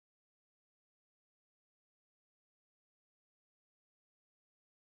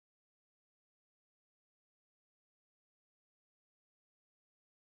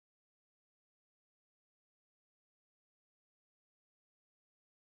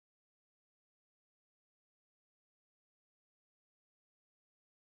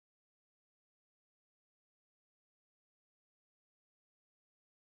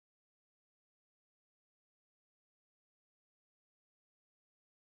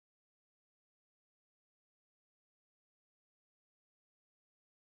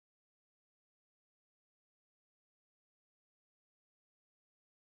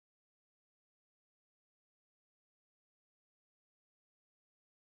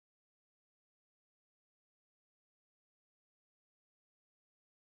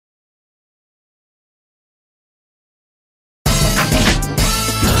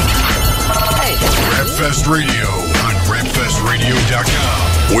Rapfest Radio on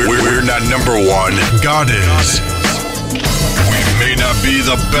rapfestradio.com. We're not number one. God is. We may not be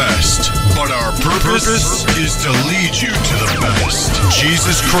the best, but our purpose is to lead you to the best.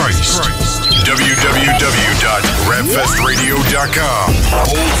 Jesus Christ. www.rapfestradio.com.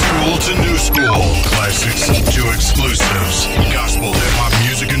 Old school to new school. Classics to exclusives. Gospel hip-hop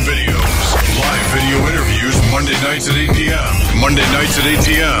music and videos. Live video interviews Monday nights at 8 p.m. Monday nights at 8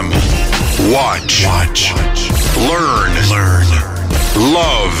 p.m. Watch. Learn.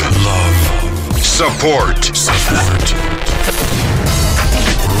 Love. Support.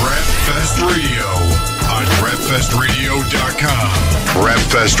 Rapfest Radio on rapfestradio.com.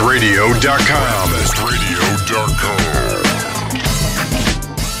 Rapfestradio.com. Rapfestradio.com.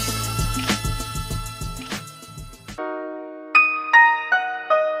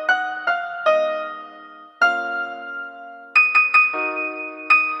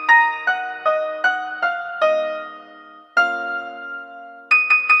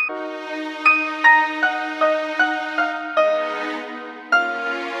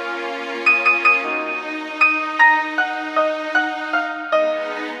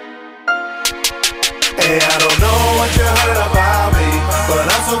 Hey, I don't know what you heard about me, but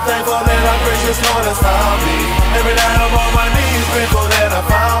I'm so thankful that our gracious Lord has found me. Every night I'm on my knees, grateful that I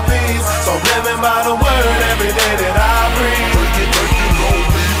found peace. So I'm living by the word every day that I breathe. Take it, know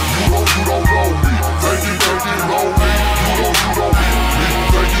me. You don't know me. Take it, know me. You don't know me.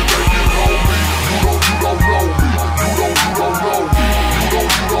 Take it, know me. You don't know me. You don't know me. You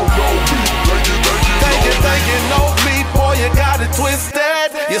don't know me. Take it, know me. Boy, you got it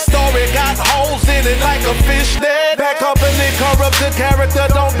twisted. Your story got holes in it like a fish net. Bad company corrupt the character,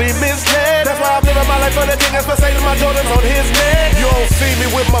 don't be misled. That's why I'm living my life for the king, especially my Jordans on his neck. You don't see me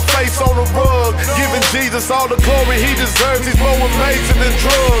with my face on the rug, giving Jesus all the glory he deserves. He's more amazing than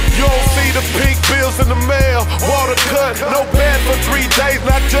drugs. You don't see the pink bills in the mail, water cut, no bed for 3 days.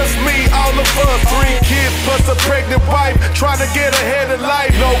 Not just me, all of us. 3 kids plus a pregnant wife, trying to get ahead of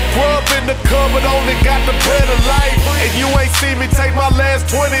life. No grub in the cupboard, only got the bread of life. And you ain't see me take my last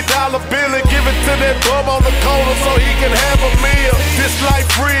 $20 bill and give it to that bum on the corner so he can have a meal. This life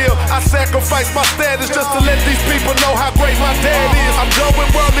real, I sacrifice my status just to let these people know how great my dad is. I'm done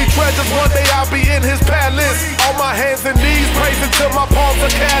with worldly treasures, one day I'll be in his palace. On my hands and knees, praising till my palms are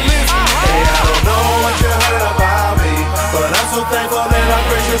callous. Hey, I don't know what you heard about me, but I'm so thankful that our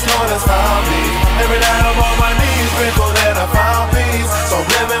gracious Lord has found me. Every night I'm on my knees, grateful that I found peace. So I'm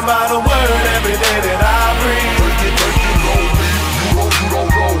living by the word every day that I breathe.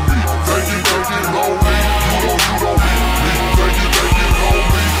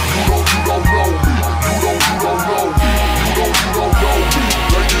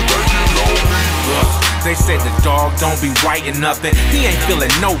 They said the dog don't be writing nothing. He ain't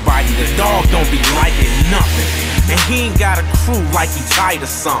feeling nobody. The dog don't be liking nothing. And he ain't got a crew like he tight or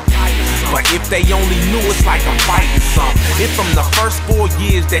something. But if they only knew, it's like I'm fighting something. If from the first 4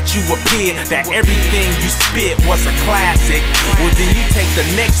 years that you appeared, that everything you spit was a classic, well then you take the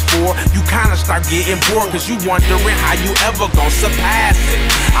next 4, you kinda start getting bored, cause you wondering how you ever gon' surpass it.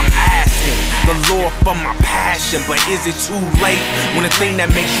 I'm asking the Lord for my passion, but is it too late when the thing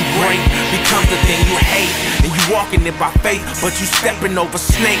that makes you great becomes the thing you hate? And you walking it by faith, but you stepping over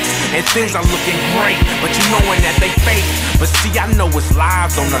snakes, and things are looking great, but you knowing that they fake. But see, I know it's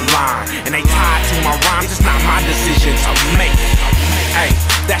lives on the line, and they tied to my rhymes. It's not my decision to make. Hey,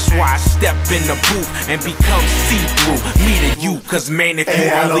 that's why I step in the booth and become see-through. Me to you, cause man, if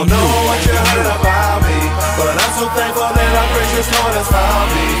you I only don't know knew what you heard about me, but I'm so thankful that our gracious Lord has found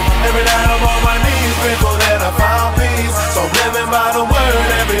me. Every night I'm on my knees, grateful that I found peace. So I'm living by the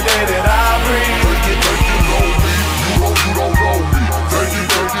word every day that I breathe. Take it, know me. You don't know me. Take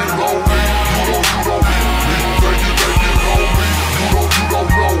it, know me. You don't know me. Take it, know me. You don't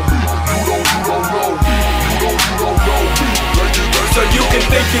know me. You don't know me. You don't know me. So you can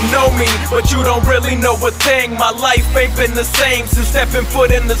think you know me, but you don't really know a thing. My life ain't been the same since stepping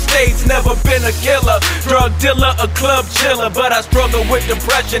foot in the States. Never been a killer, drug dealer, a club chiller, but I struggle with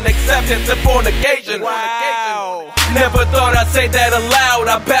depression, acceptance, and fornication. Wow. Never thought I'd say that aloud.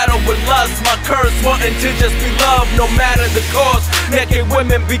 I battle with lust, my curse wanting to just be loved, no matter the cost. Naked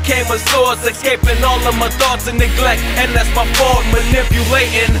women became a source, escaping all of my thoughts and neglect, and that's my fault.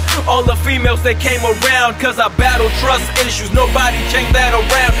 Manipulating all the females that came around, cause I battled trust issues. Nobody changed that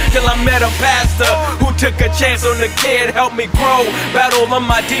around till I met a pastor who took a chance on the kid, helped me grow, battle all of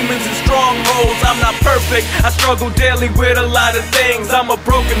my demons and strongholds. I'm not perfect, I struggle daily with a lot of things. I'm a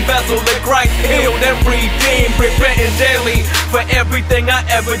broken vessel that Christ healed and redeemed, repenting praying daily for everything I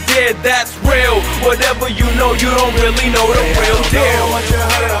ever did. That's real. Whatever you know, you don't really know the real I don't deal. know what you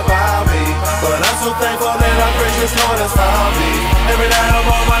heard about me, but I'm so thankful that our gracious Lord has found me. Every night I'm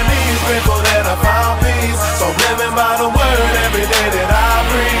on my knees, grateful that I found peace. So I'm living by the word every day that I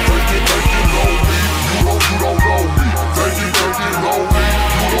breathe. You don't know me. Thank you, know me.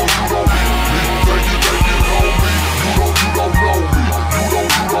 You don't know me. Thank you, know me. You don't know me. You don't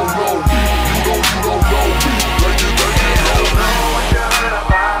know me. You don't know me. Thank you, know me. I don't know what you heard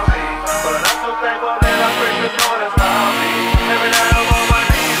about me, but I'm so thankful that our gracious Lord has found me. Every night I'm on my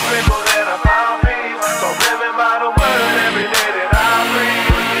knees, grateful that I found peace. So I'm living by the word every day that I breathe.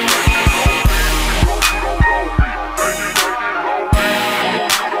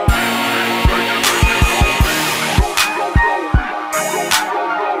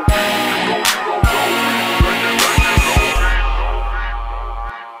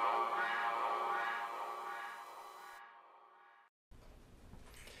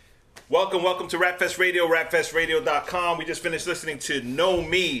 Welcome to Rapfest Radio, rapfestradio.com. We just finished listening to Know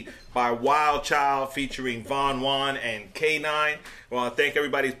Me by Wild Child featuring Von Juan and K9. I want to thank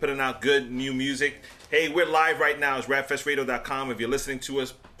everybody who's putting out good new music. Hey, we're live right now. It's rapfestradio.com. If you're listening to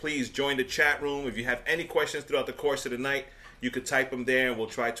us, please join the chat room. If you have any questions throughout the course of the night, you could type them there and we'll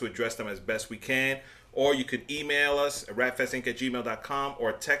try to address them as best we can. Or you could email us at rapfestinc@gmail.com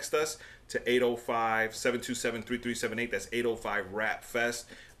or text us to 805-727-3378. That's 805-RAPFEST.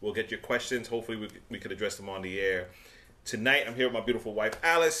 We'll get your questions. Hopefully we could address them on the air. Tonight, I'm here with my beautiful wife,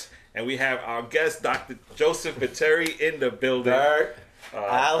 Alice, and we have our guest, Dr. Joseph Viteri, in the building.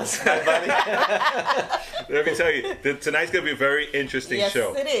 Alice, my buddy. Let me tell you, tonight's going to be a very interesting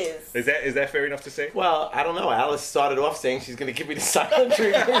show. Yes, it is. Is that fair enough to say? Well, I don't know. Alice started off saying she's going to give me the silent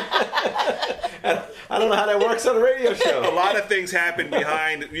treatment. I don't know how that works on a radio show. A lot of things happen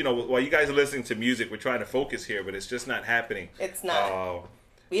behind, while you guys are listening to music, we're trying to focus here, but it's just not happening. It's not.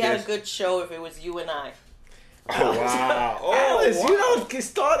 We had a good show if it was you and I. Oh, wow. Alice, you don't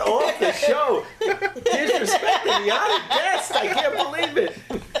start off the show disrespecting the honored guest. I can't believe it.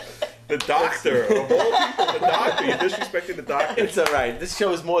 The doctor. Of all people, the doctor. You're disrespecting the doctor. It's all right. This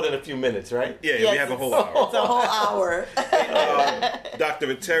show is more than a few minutes, right? Yeah, Yes, we have a whole hour. It's a whole hour. Dr.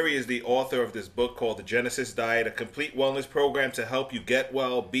 Viteri is the author of this book called The Genesis Diet, a complete wellness program to help you get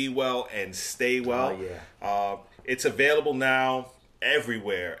well, be well, and stay well. Oh, yeah. It's available now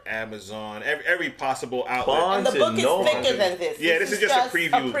everywhere. Amazon, every possible outlet. And the book is thicker than this. Yeah, this is just a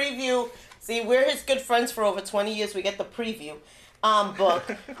preview. A preview. See, we're his good friends for over 20 years. We get the preview book.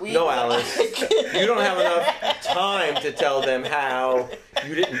 No, Alice. You don't have enough time to tell them how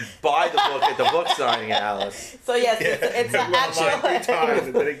you didn't buy the book at the book signing, Alice. So, yes, it's an actual... 3 times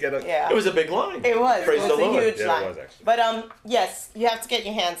and didn't get a... Yeah. It was a big line. It was. Praise it the was a Lord. huge line. It was, actually. But, yes, you have to get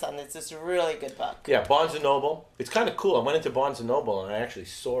your hands on this. It's a really good book. Yeah, Barnes & Noble. It's kind of cool. I went into Barnes & Noble and I actually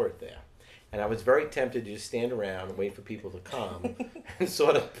saw it there. And I was very tempted to just stand around and wait for people to come and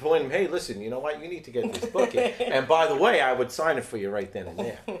sort of point them, hey, listen, you know what? You need to get this book in. And by the way, I would sign it for you right then and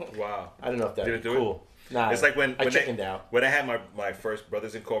there. Wow. I don't know if that would be Did it do cool. Nah, It's like when I chickened out. When I had my first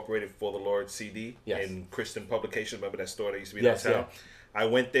Brothers Incorporated For the Lord CD Yes. in Christian Publications. Remember that store that used to be Yes, downtown? I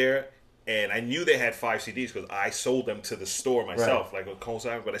went there and I knew they had 5 CDs because I sold them to the store myself, like a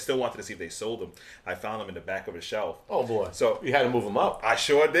consignment, but I still wanted to see if they sold them. I found them in the back of a shelf. Oh, boy. So you had to move them up. I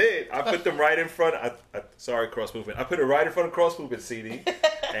sure did. I put them right in front. Sorry, Cross Movement. I put it right in front of Cross Movement CD.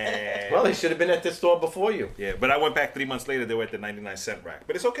 And Well, they should have been at the store before you. yeah, but I went back 3 months later. They were at the 99-cent rack.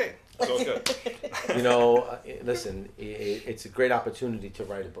 But it's okay. It's all good. Listen, it's a great opportunity to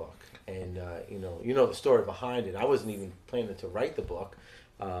write a book. And, you know the story behind it. I wasn't even planning to write the book.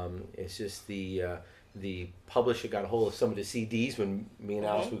 It's just the publisher got a hold of some of the CDs when me and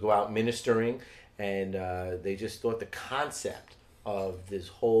Alice would go out ministering, and they just thought the concept of this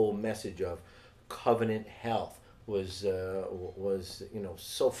whole message of covenant health was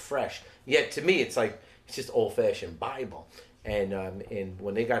so fresh. Yet to me, it's just old-fashioned Bible. And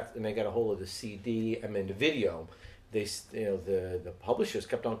when they got a hold of the CD, the video, the publishers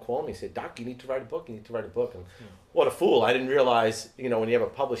kept on calling me and said, Doc, you need to write a book. And what a fool. I didn't realize, when you have a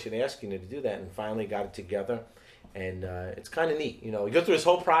publisher asking you to do that, and finally got it together. And it's kind of neat. You go through this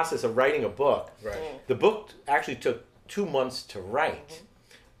whole process of writing a book. Right. The book actually took 2 months to write,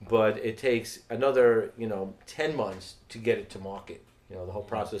 but it takes another, 10 months to get it to market, the whole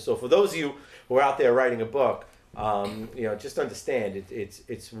process. So for those of you who are out there writing a book, just understand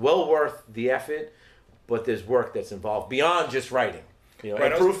it's well worth the effort, but there's work that's involved beyond just writing,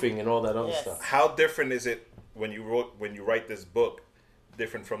 and proofing and all that other stuff. How different is it when you write this book,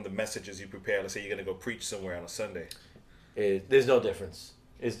 different from the messages you prepare? Let's say you're going to go preach somewhere on a Sunday. There's no difference.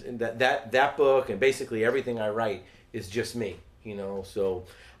 Is that book and basically everything I write is just me, you know. So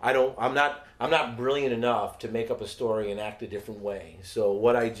I'm not brilliant enough to make up a story and act a different way. So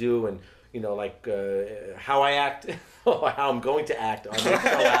what I do, and you know, like how I act, or how I'm going to act on this show,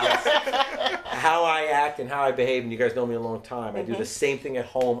 how I act and how I behave, and you guys know me a long time. I do the same thing at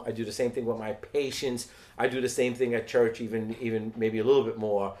home. I do the same thing with my patients. I do the same thing at church, even maybe a little bit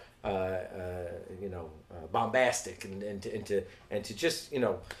more, bombastic, and to just, you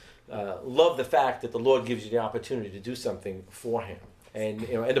know, love the fact that the Lord gives you the opportunity to do something for Him. And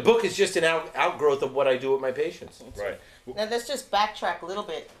you know, and the book is just an outgrowth of what I do with my patients. Right. Now let's just backtrack a little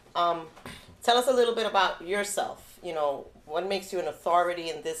bit. Tell us a little bit about yourself. You know, what makes you an authority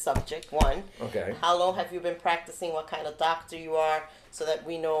in this subject? One. Okay. How long have you been practicing? What kind of doctor you are, so that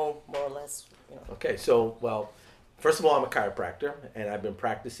we know more or less. You know. Okay. So, well, first of all, I'm a chiropractor, and I've been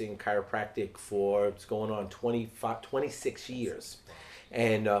practicing chiropractic for, it's going on 26 years.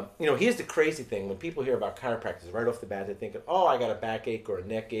 And, you know, here's the crazy thing. When people hear about chiropractors, right off the bat, they're thinking, oh, I got a backache or a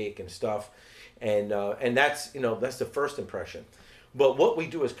neck ache and stuff. And that's, you know, that's the first impression. But what we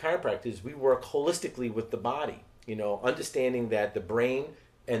do as chiropractors, we work holistically with the body, you know, understanding that the brain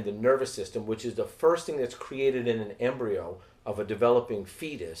and the nervous system, which is the first thing that's created in an embryo of a developing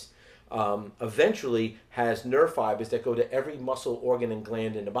fetus, eventually has nerve fibers that go to every muscle, organ, and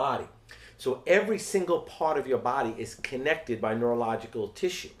gland in the body. So every single part of your body is connected by neurological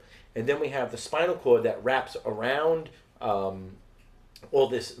tissue. And then we have the spinal cord that wraps around all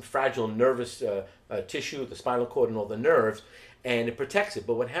this fragile nervous tissue, the spinal cord and all the nerves, and it protects it.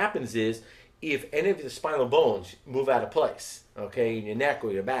 But what happens is, if any of the spinal bones move out of place, okay, in your neck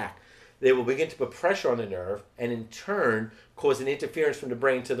or your back, they will begin to put pressure on the nerve and in turn cause an interference from the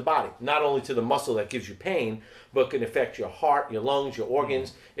brain to the body. Not only to the muscle that gives you pain, but can affect your heart, your lungs, your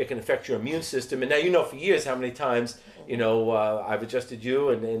organs. It can affect your immune system. And now you know for years how many times, you know, I've adjusted you,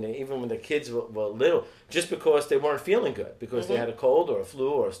 and even when the kids were little, just because they weren't feeling good, because they had a cold or a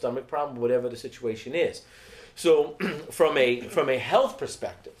flu or a stomach problem, whatever the situation is. So from a health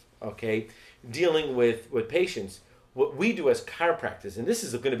perspective, okay, dealing with patients, what we do as chiropractors, and this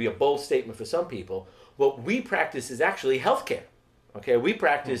is going to be a bold statement for some people, what we practice is actually healthcare. Okay, we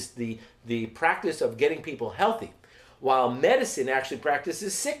practice the practice of getting people healthy, while medicine actually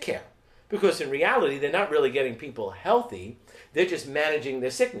practices sick care. Because in reality, they're not really getting people healthy. They're just managing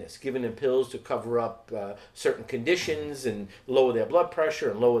their sickness, giving them pills to cover up certain conditions and lower their blood pressure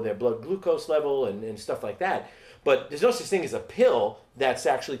and lower their blood glucose level and stuff like that. But there's no such thing as a pill that's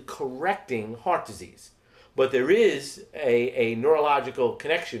actually correcting heart disease. But there is a neurological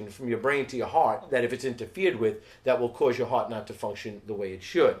connection from your brain to your heart that if it's interfered with, that will cause your heart not to function the way it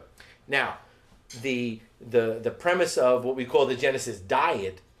should. Now, the premise of what we call the Genesis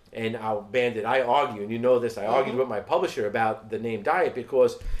diet, and our bandit, I argue, and you know this, I argued with my publisher about the name diet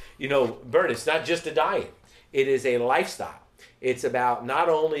because, you know, Bert, it's not just a diet. It is a lifestyle. It's about not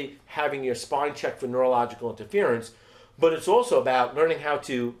only having your spine checked for neurological interference, but it's also about learning how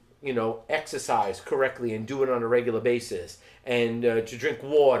to, you know, exercise correctly and do it on a regular basis, and to drink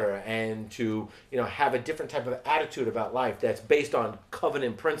water, and to, you know, have a different type of attitude about life that's based on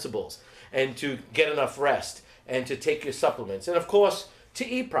covenant principles, and to get enough rest, and to take your supplements, and of course, to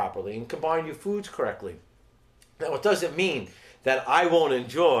eat properly and combine your foods correctly. Now, it doesn't mean that I won't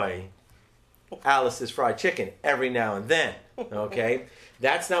enjoy Alice's fried chicken every now and then, okay?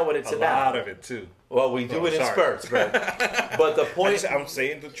 That's not what it's about. A lot of it, too. Well, we do it in spurts, but the point. I'm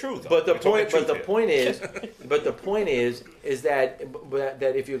saying the truth. But the point is that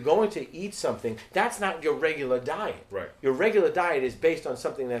if you're going to eat something, that's not your regular diet. Right. Your regular diet is based on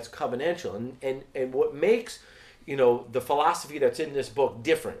something that's covenantal, and what makes, you know, the philosophy that's in this book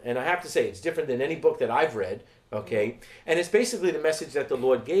different. And I have to say, it's different than any book that I've read. Okay, and it's basically the message that the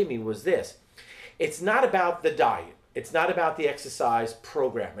Lord gave me was this: it's not about the diet. It's not about the exercise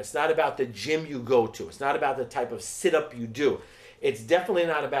program. It's not about the gym you go to. It's not about the type of sit-up you do. It's definitely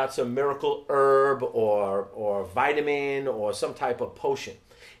not about some miracle herb or vitamin or some type of potion.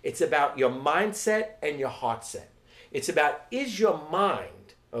 It's about your mindset and your heart set. It's about, is your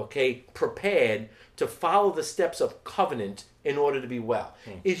mind, okay, prepared to follow the steps of covenant in order to be well?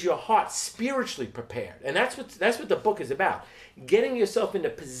 Is your heart spiritually prepared? And that's what the book is about. Getting yourself in a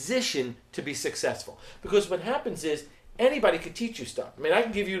position to be successful. Because what happens is anybody can teach you stuff. I mean, I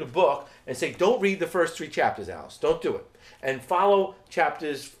can give you the book and say, don't read the first 3 chapters, Alice. Don't do it. And follow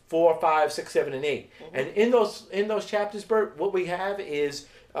chapters 4, 5, 6, 7, and 8. And in those chapters, Bert, what we have is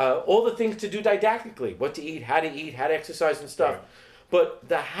all the things to do didactically. What to eat, how to exercise and stuff. Right. But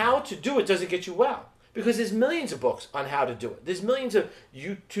the how to do it doesn't get you well. Because there's millions of books on how to do it. There's millions of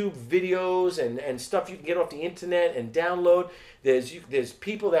YouTube videos and stuff you can get off the internet and download. There's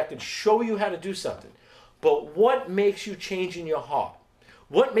people that can show you how to do something. But what makes you change in your heart?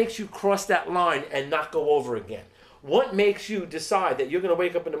 What makes you cross that line and not go over again? What makes you decide that you're going to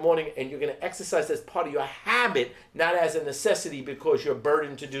wake up in the morning and you're going to exercise as part of your habit, not as a necessity because you're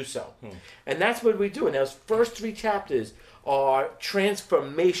burdened to do so? And that's what we do. And those first 3 chapters are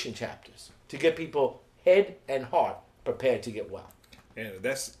transformation chapters to get people head and heart prepared to get well. Yeah,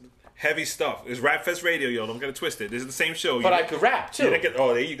 that's heavy stuff. It's Rap Fest Radio, yo. Don't get it twisted. This is the same show. But I could rap too.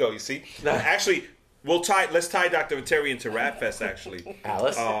 Oh, there you go. You see? Actually, let's tie Dr. Viteri into Rap Fest, actually.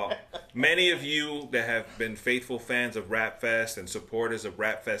 Alice? Many of you that have been faithful fans of Rap Fest and supporters of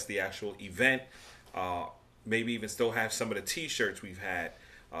Rap Fest, the actual event, maybe even still have some of the t-shirts we've had.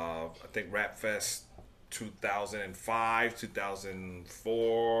 I think Rap Fest 2005,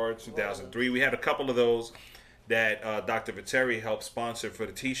 2004, 2003. We had a couple of those that Dr. Viteri helped sponsor for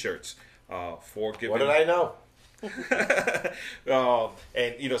the t-shirts. For giving. What did I know?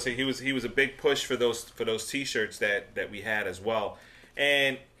 And you know, so he was a big push for those t-shirts that we had as well.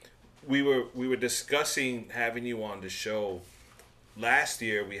 And we were discussing having you on the show. Last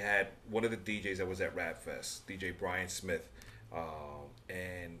year we had one of the DJs that was at Rap Fest, DJ Brian Smith,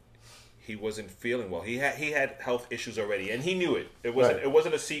 and he wasn't feeling well. He had health issues already, and he knew it. It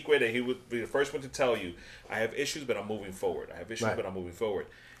wasn't a secret, and he would be the first one to tell you, "I have issues, but I'm moving forward. I have issues, but I'm moving forward."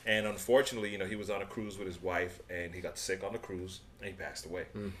 And unfortunately, you know, he was on a cruise with his wife, and he got sick on the cruise, and he passed away.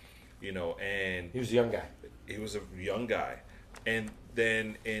 You know, and he was a young guy. He was a young guy, and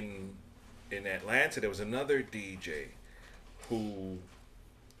then in Atlanta there was another DJ,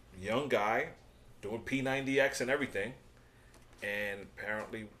 young guy, doing P90X and everything, and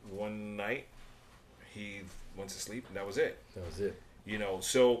apparently one night he went to sleep, and that was it. That was it. You know,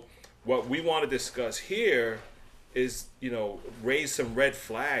 so what we want to discuss here is, you know, raise some red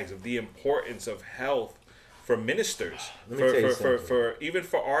flags of the importance of health for ministers, for even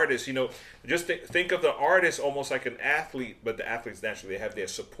for artists. You know, just think of the artist almost like an athlete, but the athletes naturally they have their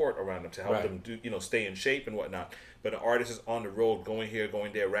support around them to help them do, you know, stay in shape and whatnot. But an artist is on the road, going here,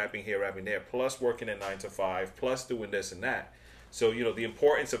 going there, rapping here, rapping there, plus working at 9 to 5, plus doing this and that. So, you know, the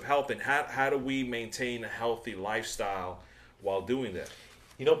importance of health and how do we maintain a healthy lifestyle while doing that?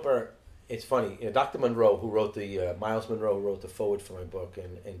 You know, Bert, it's funny. You know, Dr. Monroe, who wrote Miles Monroe wrote the foreword for my book,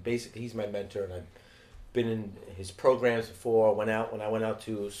 and basically he's my mentor, and I've been in his programs before. When I went out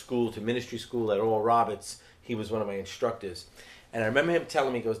to ministry school at Oral Roberts, he was one of my instructors. And I remember him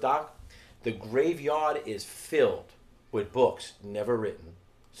telling me, he goes, "Doc, the graveyard is filled with books never written,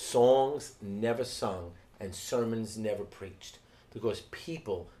 songs never sung, and sermons never preached, because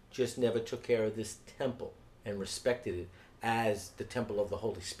people just never took care of this temple and respected it as the temple of the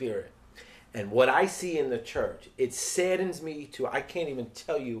Holy Spirit." And what I see in the church, it saddens me I can't even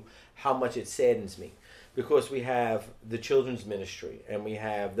tell you how much it saddens me, because we have the children's ministry, and we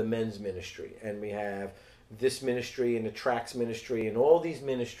have the men's ministry, and we have this ministry and the tracks ministry and all these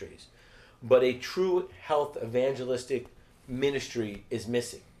ministries. But a true health evangelistic ministry is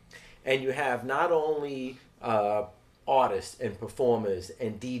missing. And you have not only artists and performers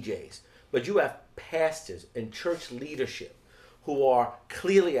and DJs, but you have pastors and church leadership who are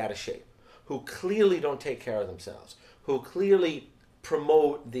clearly out of shape, who clearly don't take care of themselves, who clearly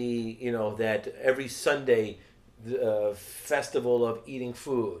promote that every Sunday festival of eating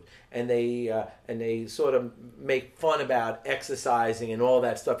food, and they sort of make fun about exercising and all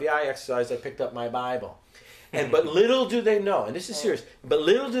that stuff. Yeah, I exercise. I picked up my Bible, but little do they know, and this is serious. But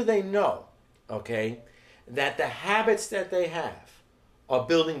little do they know, okay, that the habits that they have are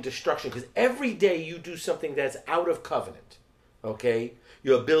building destruction. Because every day you do something that's out of covenant, okay,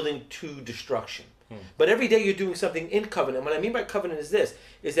 you're building to destruction. But every day you're doing something in covenant. What I mean by covenant is this,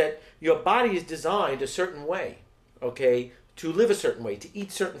 is that your body is designed a certain way, okay, to live a certain way, to eat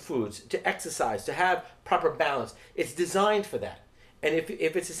certain foods, to exercise, to have proper balance. It's designed for that. And if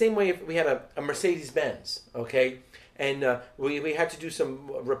it's the same way if we had a Mercedes-Benz, okay, and we had to do some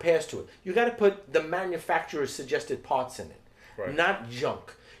repairs to it, you got to put the manufacturer's suggested parts in it, not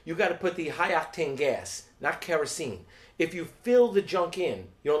junk. You got to put the high-octane gas, not kerosene. If you fill the junk in,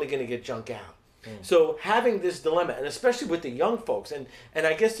 you're only going to get junk out. So having this dilemma, and especially with the young folks, and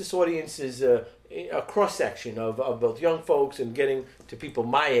I guess this audience is a cross-section of both young folks and getting to people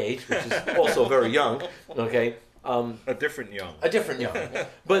my age, which is also very young, okay? A different young.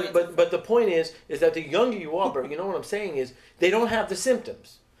 But the point is that the younger you are, but you know what I'm saying is, they don't have the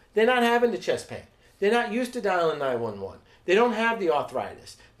symptoms. They're not having the chest pain. They're not used to dialing 911. They don't have the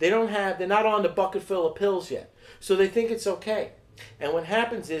arthritis. They're not on the bucket full of pills yet. So they think it's okay. And what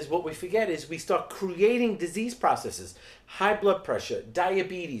happens is, what we forget is we start creating disease processes, high blood pressure,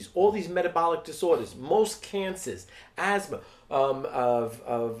 diabetes, all these metabolic disorders, most cancers, asthma.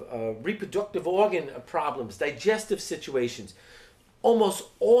 reproductive organ problems, digestive situations. Almost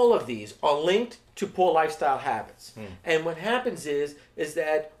all of these are linked to poor lifestyle habits. And what happens is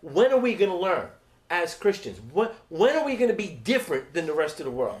that when are we going to learn as Christians? When are we going to be different than the rest of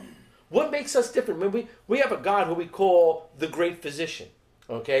the world? What makes us different? I mean, we have a God who we call the great physician.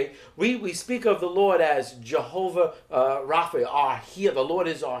 Okay? We speak of the Lord as Jehovah Rapha, our healer. The Lord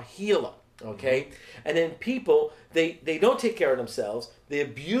is our healer. Okay? And then people, they don't take care of themselves. They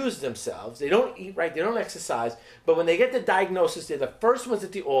abuse themselves. They don't eat right. They don't exercise. But when they get the diagnosis, they're the first ones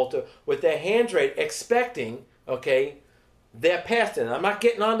at the altar with their hands raised, expecting, okay, their pastor. And I'm not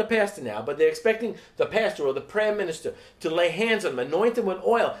getting on the pastor now, but they're expecting the pastor or the prayer minister to lay hands on them, anoint them with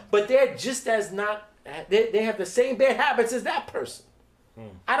oil. But they're just as not, they have the same bad habits as that person.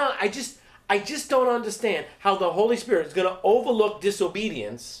 I just don't understand how the Holy Spirit is going to overlook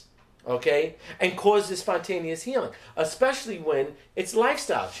disobedience, okay, and cause this spontaneous healing, especially when it's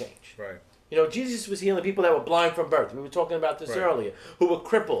lifestyle change. Right. You know, Jesus was healing people that were blind from birth. We were talking about this earlier, who were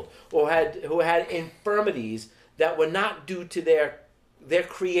crippled or who had infirmities that were not due to their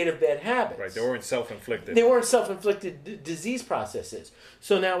creative bad habits. Right. They weren't self-inflicted. They weren't self-inflicted disease processes.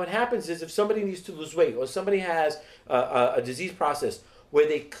 So now what happens is if somebody needs to lose weight or somebody has a disease process where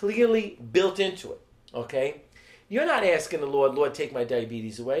they clearly built into it, okay? You're not asking the Lord, Lord, take my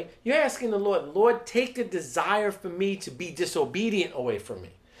diabetes away. You're asking the Lord, Lord, take the desire for me to be disobedient away from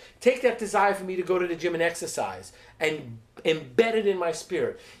me. Take that desire for me to go to the gym and exercise and embed it in my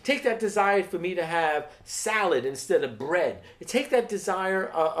spirit. Take that desire for me to have salad instead of bread. Take that desire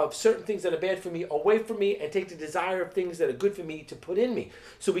of certain things that are bad for me away from me and take the desire of things that are good for me to put in me.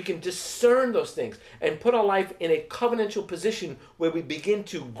 So we can discern those things and put our life in a covenantal position where we begin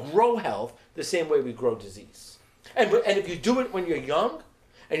to grow health the same way we grow disease. And if you do it when you're young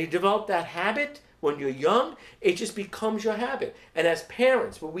and you develop that habit, when you're young, it just becomes your habit. And as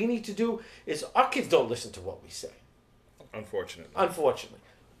parents, what we need to do is our kids don't listen to what we say. Unfortunately.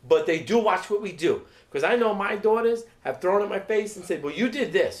 But they do watch what we do. Because I know my daughters have thrown in my face and said, well, you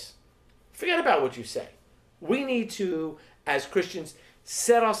did this. Forget about what you say. We need to, as Christians,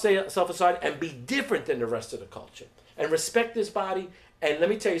 set ourselves aside and be different than the rest of the culture. And respect this body. And let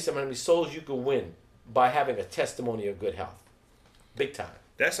me tell you something, how many souls you can win by having a testimony of good health. Big time.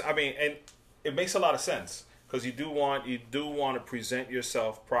 And it makes a lot of sense because you do want to present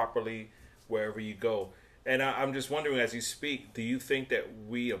yourself properly wherever you go. And I'm just wondering, as you speak, do you think that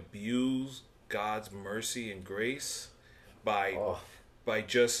we abuse God's mercy and grace by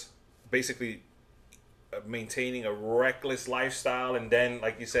just basically maintaining a reckless lifestyle and then,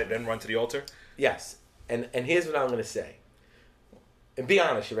 like you said, then run to the altar? Yes. And here's what I'm going to say. And be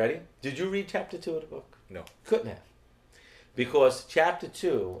honest, you ready? Did you read chapter 2 of the book? No. Couldn't have. Because chapter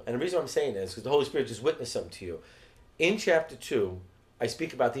 2, and the reason I'm saying this is because the Holy Spirit just witnessed something to you. In chapter 2, I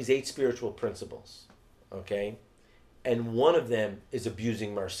speak about these 8 spiritual principles, okay? And one of them is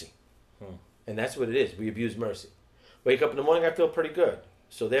abusing mercy. And that's what it is. We abuse mercy. Wake up in the morning, I feel pretty good.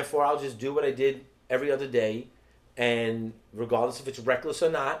 So therefore, I'll just do what I did every other day. And regardless if it's reckless or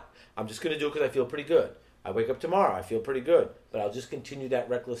not, I'm just going to do it because I feel pretty good. I wake up tomorrow, I feel pretty good. But I'll just continue that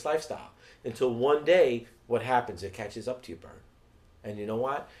reckless lifestyle. Until one day, what happens? It catches up to you, Bert. And you know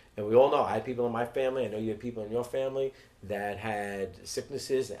what? And we all know, I had people in my family, I know you had people in your family that had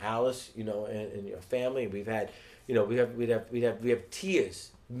sicknesses, and Alice, you know, in your family. We've had, you know, we have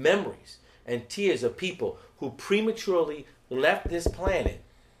tears, memories, and tears of people who prematurely left this planet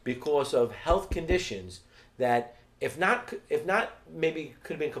because of health conditions that, if not maybe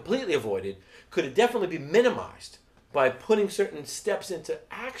could have been completely avoided, could have definitely been minimized by putting certain steps into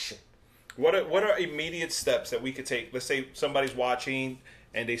action. What are immediate steps that we could take? Let's say somebody's watching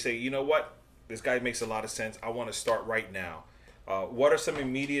and they say, you know what, this guy makes a lot of sense. I want to start right now. What are some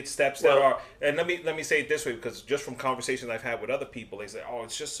immediate steps that are? And let me say it this way, because just from conversations I've had with other people, they say, oh,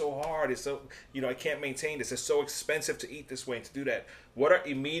 it's just so hard. It's so, you know, I can't maintain this. It's so expensive to eat this way and to do that. What are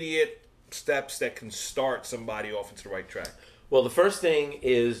immediate steps that can start somebody off into the right track? Well, the first thing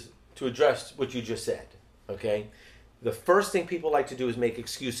is to address what you just said, okay? The first thing people like to do is make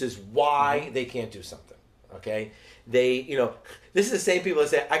excuses why they can't do something, okay? They, you know, this is the same people that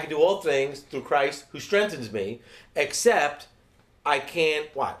say, I can do all things through Christ who strengthens me, except I can't,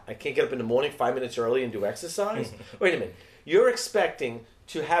 what? I can't get up in the morning 5 minutes early and do exercise? Wait a minute. You're expecting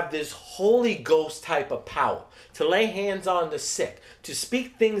to have this Holy Ghost type of power, to lay hands on the sick, to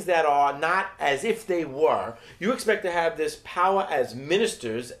speak things that are not as if they were. You expect to have this power as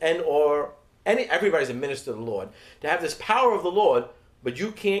ministers everybody's a minister of the Lord, to have this power of the Lord, but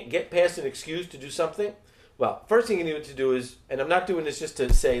you can't get past an excuse to do something? Well, first thing you need to do is, and I'm not doing this just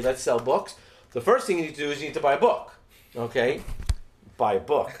to say, let's sell books. The first thing you need to do is you need to buy a book. Okay? Buy a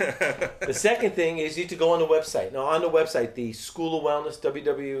book. The second thing is you need to go on the website. Now, on the website, the School of Wellness,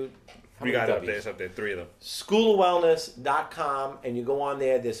 We got it up there. It's up there. 3 of them. schoolofwellness.com, and you go on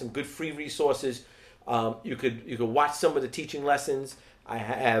there. There's some good free resources. You could watch some of the teaching lessons. I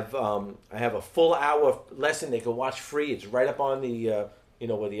have a full hour lesson they can watch free. It's right up on the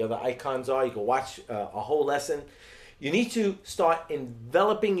where the other icons are. You can watch a whole lesson. You need to start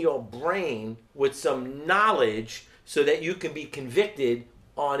enveloping your brain with some knowledge so that you can be convicted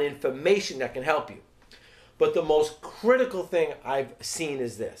on information that can help you. But the most critical thing I've seen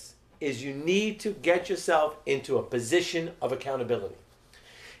is this, is you need to get yourself into a position of accountability.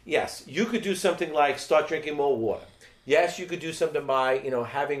 Yes, you could do something like start drinking more water. Yes, you could do something by,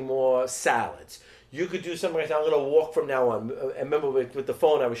 having more salads. You could do something like, I'm going to walk from now on. I remember with the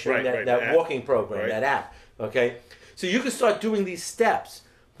phone I was showing that walking program, that app. Okay? So you can start doing these steps.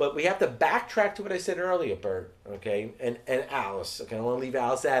 But we have to backtrack to what I said earlier, Bert, okay? And Alice, okay? I don't want to leave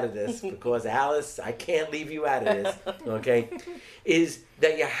Alice out of this because Alice, I can't leave you out of this, okay? Is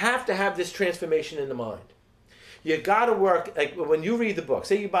that you have to have this transformation in the mind. You got to work, like when you read the book,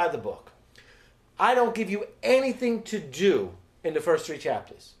 say you buy the book, I don't give you anything to do in the first 3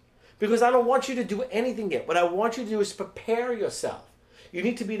 chapters because I don't want you to do anything yet. What I want you to do is prepare yourself. You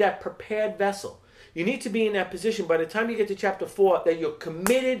need to be that prepared vessel. You need to be in that position by the time you get to chapter 4 that you're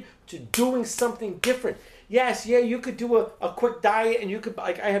committed to doing something different. Yes, you could do a quick diet and you could,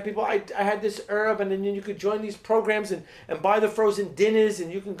 like I had people, I had this herb and then you could join these programs and buy the frozen dinners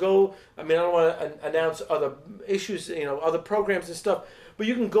and you can go, I don't want to announce other issues, other programs and stuff, but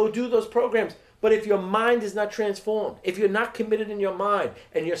you can go do those programs. But if your mind is not transformed, if you're not committed in your mind,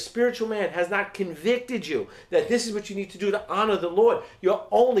 and your spiritual man has not convicted you that this is what you need to do to honor the Lord, you're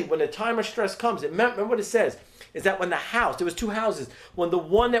only, when the time of stress comes, remember what it says, is that when the house, there was 2 houses, when the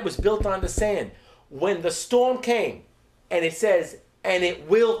one that was built on the sand, when the storm came, and it says, and it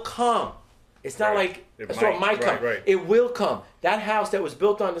will come. It's not like a storm might come. Right. It will come. That house that was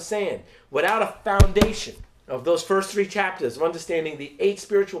built on the sand, without a foundation of those first 3 chapters of understanding the 8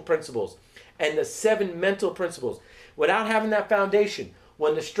 spiritual principles, and the 7 mental principles. Without having that foundation,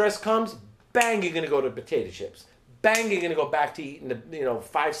 when the stress comes, bang, you're going to go to potato chips. Bang, you're going to go back to eating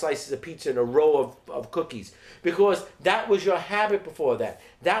 5 slices of pizza and a row of cookies. Because that was your habit before that.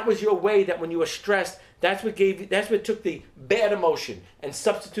 That was your way that when you were stressed, that's what took the bad emotion and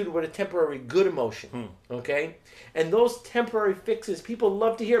substituted with a temporary good emotion. Okay? And those temporary fixes, people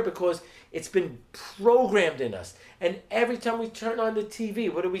love to hear because it's been programmed in us. And every time we turn on the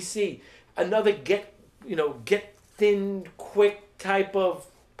TV, what do we see? Another get thin, quick type of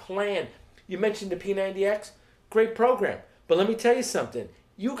plan. You mentioned the P90X, great program. But let me tell you something.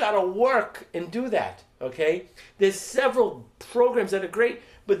 You got to work and do that, okay? There's several programs that are great,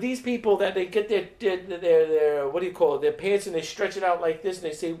 but these people that they get their what do you call it, their pants and they stretch it out like this and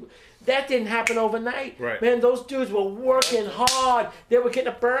they say, that didn't happen overnight. Right. Man, those dudes were working hard. They were getting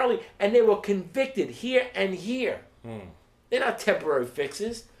up early and they were convicted here and here. They're not temporary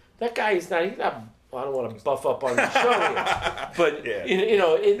fixes. That guy is not, I don't want to buff up on the show here, but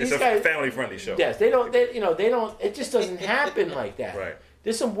it's these a guys, family-friendly show. Yes, they don't, it just doesn't happen like that. Right.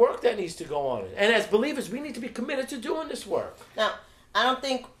 There's some work that needs to go on. And as believers, we need to be committed to doing this work. Now, I don't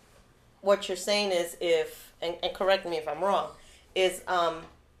think what you're saying is and correct me if I'm wrong, is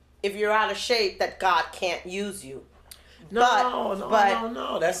if you're out of shape that God can't use you. No,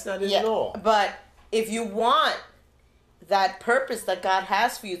 that's not it at all. But if you want that purpose that God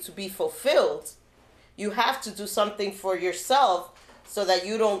has for you to be fulfilled, you have to do something for yourself so that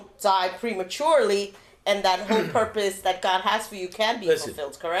you don't die prematurely and that whole purpose that God has for you can be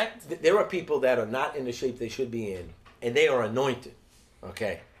fulfilled, correct? There are people that are not in the shape they should be in, and they are anointed.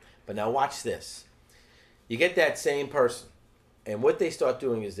 Okay? But now watch this. You get that same person, and what they start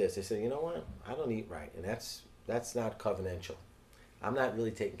doing is this. They say, you know what? I don't eat right, and that's not covenantal. I'm not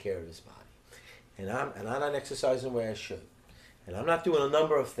really taking care of this body. And I'm not exercising where I should. And I'm not doing a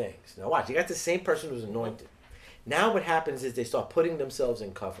number of things. Now watch, you got the same person who's anointed. Now what happens is they start putting themselves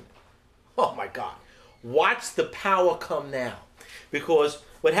in covenant. Oh my God. Watch the power come now. Because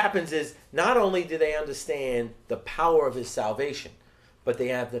what happens is not only do they understand the power of his salvation, but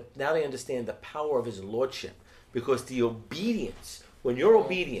now they understand the power of his lordship. Because the obedience, when you're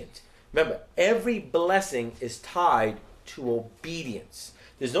obedient, remember, every blessing is tied to obedience.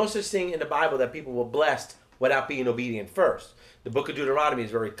 There's no such thing in the Bible that people were blessed without being obedient first. The book of Deuteronomy is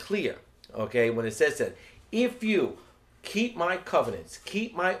very clear, okay, when it says that. If you keep my covenants,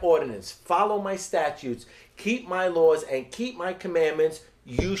 keep my ordinance, follow my statutes, keep my laws, and keep my commandments,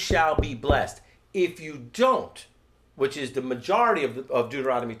 you shall be blessed. If you don't, which is the majority of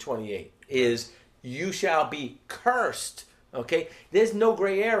Deuteronomy 28, is you shall be cursed. Okay? There's no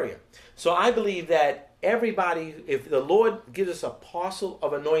gray area. So I believe that everybody, if the Lord gives us a parcel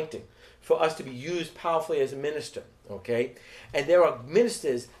of anointing for us to be used powerfully as a minister, okay? And there are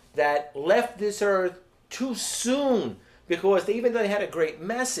ministers that left this earth too soon because even though they had a great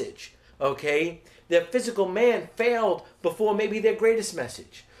message, okay, their physical man failed before maybe their greatest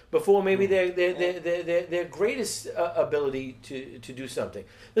message, before maybe their greatest ability to do something.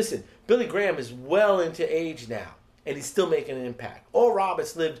 Listen, Billy Graham is well into age now, and he's still making an impact. Oral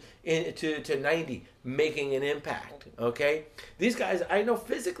Roberts lived to 90, making an impact, okay? These guys, I know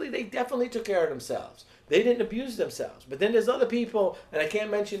physically, they definitely took care of themselves. They didn't abuse themselves. But then there's other people, and I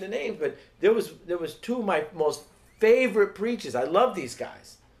can't mention the names, but there was two of my most favorite preachers. I love these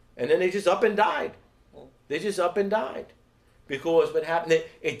guys. And then they just up and died. They just up and died. Because what happened,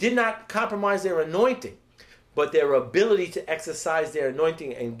 it did not compromise their anointing, but their ability to exercise their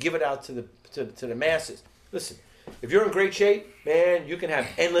anointing and give it out to the masses. Listen, if you're in great shape, man, you can have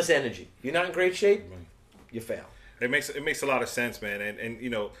endless energy. You're not in great shape, you fail. It makes a lot of sense, man. And you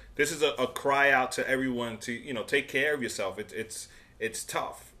know, this is a cry out to everyone to, you know, take care of yourself. It's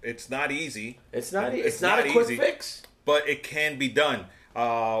tough. It's not easy. It's not a quick fix. But it can be done.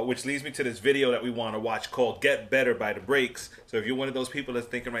 Which leads me to this video that we want to watch called "Get Better" by The Breaks. So if you're one of those people that's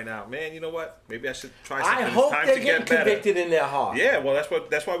thinking right now, man, you know what? Maybe I should try something. I hope they're getting convicted in their heart. Yeah, well,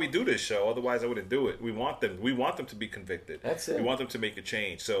 that's why we do this show. Otherwise, I wouldn't do it. We want them to be convicted. That's it. We want them to make a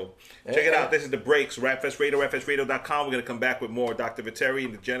change. So check it out. This is The Breaks, Rapfest Radio, rapfestradio.com. We're gonna come back with more Dr. Viteri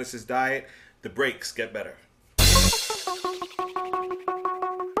and the Genesis Diet. The Breaks, Get Better.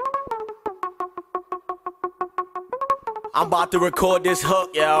 I'm about to record this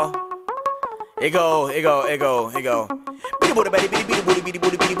hook, yo. It go. Bitty booty bitty bitty bitty booty bitty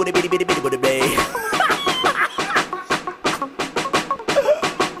booty bitty booty bitty bitty bitty booty bitty.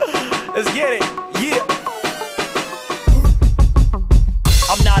 Let's get it, yeah.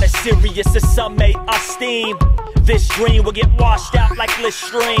 I'm not as serious as some may esteem. This dream will get washed out like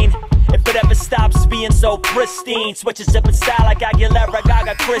Listerine. If it ever stops being so pristine, switches up in style like Aguilera,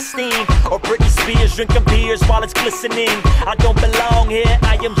 Gaga, Christine, or Britney Spears drinking beers while it's glistening. I don't belong here,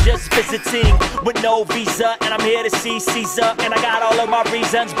 I am just visiting with no visa, and I'm here to see Caesar, and I got all of my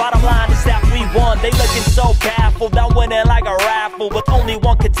reasons. Bottom line is that we won. They looking so baffled, I'm winning like a raffle with only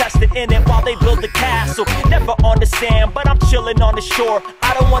one contestant in it while they build the castle. Never understand, but I'm chilling on the shore.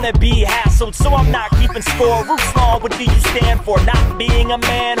 I don't wanna be hassled, so I'm not keeping score. Roots long, what do you stand for? Not being a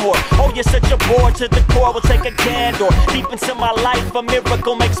man whore. Oh, you're such a bore to the core, we'll take a candor. Deep into my life, a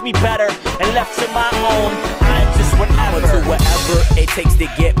miracle makes me better. And left to my own, I'm just whatever. I'ma do whatever it takes to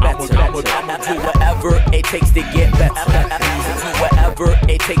get better. I'ma do whatever it takes to get better. I'ma do whatever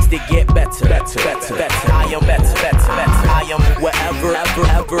it takes to get better. I am better. I am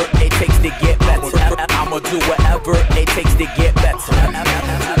whatever it takes to get better. I'ma do whatever it takes to get better.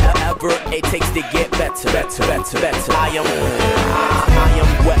 Whatever it takes to get better. I am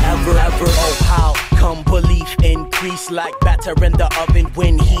whatever. Oh, how come belief increase like batter in the oven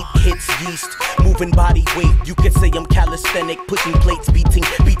when heat hits yeast? Moving body weight, you could say I'm calisthenic, pushing plates,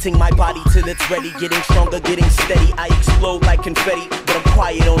 beating my body till it's ready, getting stronger, getting steady. I explode like confetti, but I'm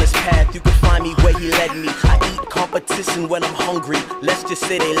quiet on this path. You can find me where he led me. I eat competition when I'm hungry. Let's just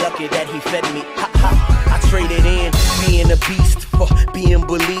say they lucky that he fed me. Ha ha. I traded in being a beast for being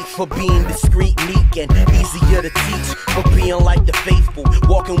belief, for being discreet, meek, and easier to teach, for being like the faithful,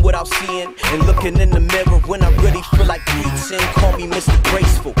 walking without seeing and looking in the mirror when I really feel like preaching. Call me Mr.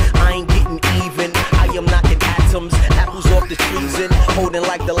 Graceful, I ain't getting even. I am knocking atoms, apples off the trees and holding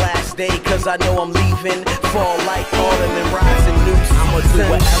like the last day, cause I know I'm leaving. Fall like autumn and rising new seasons. I'ma do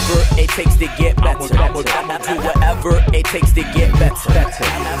whatever it takes to get better. I'ma do whatever it takes to get better.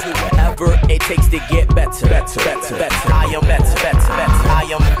 I'ma do whatever it takes to get better. I am better. I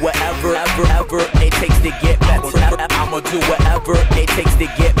am whatever it takes to get better. I'ma do whatever it takes to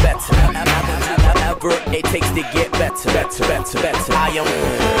get better. I'ma do whatever it takes to get better. I am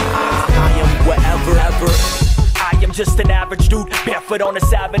whatever. I am just an average dude, barefoot on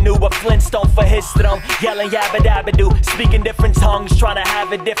this avenue, a Flintstone for his throne, yelling yabba dabba doo, speaking different tongues, trying to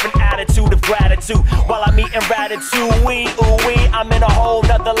have a different attitude of gratitude. While I'm eating ratatouille, ooh wee, I'm in a whole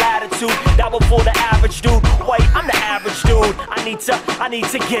nother latitude. That will fool the average dude. Wait, I'm the average dude. I need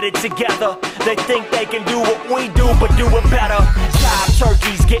to get it together. They think they can do what we do, but do it better. Live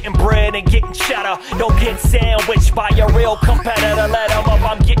turkeys getting bread and getting cheddar. Don't get sandwiched by a real competitor. Let them up,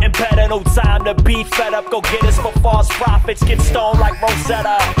 I'm getting better. No time to be fed up. Go get us for false prophets, get stoned like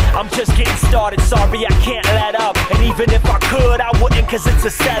Rosetta. I'm just getting started, sorry I can't let up. And even if I could, I wouldn't, cause it's a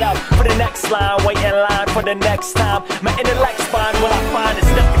setup for the next line, wait in line for the next time. My intellect's fine, what I find is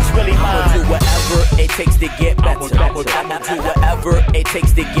nothing's really mine. I'ma do whatever whatever it takes to get better. I'ma do whatever it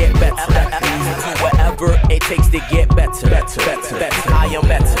takes to get better. Do whatever it takes to get better. I am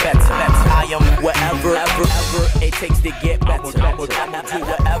better. I am whatever it takes to get better. I'ma do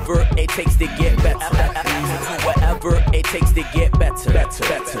whatever it takes to get better. Do whatever it takes to get better.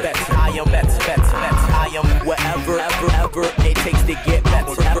 I am better. I am whatever it takes to get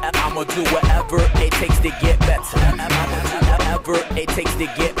better. I'ma do whatever it takes to get better. I'ma do whatever it takes to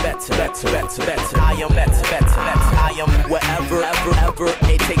get better. I am better. I am whatever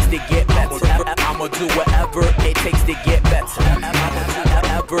it takes to get better. I'ma do whatever it takes to get better. I'ma do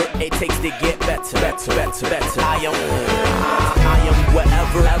whatever it takes to get better. I am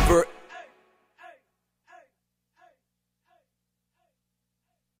whatever.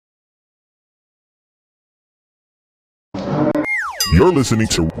 You're listening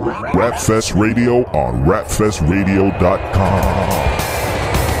to Rapfest Radio on rapfestradio.com.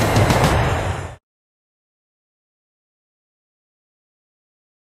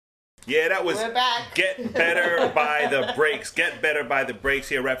 Yeah, that was We're back. Get Better by the Breaks. Get Better by the Breaks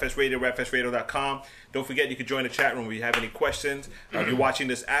here at Rapfest Radio, rapfestradio.com. Don't forget, you can join the chat room if you have any questions. If you're watching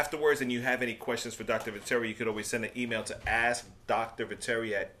this afterwards and you have any questions for Dr. Viteri, you could always send an email to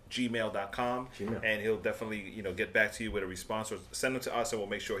askdrviteri@gmail.com, and he'll definitely get back to you with a response, or send them to us and we'll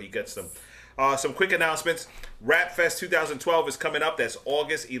make sure he gets them. Some quick announcements. Rapfest 2012 is coming up. That's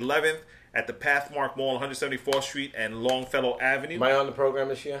August 11th at the Pathmark Mall, 174th Street and Longfellow Avenue. Am I on the program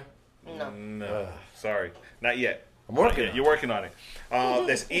this year? No. Sorry. Not yet. I'm working. You're working on it.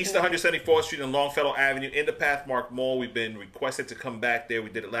 That's East 174th Street and Longfellow Avenue in the Pathmark Mall. We've been requested to come back there. We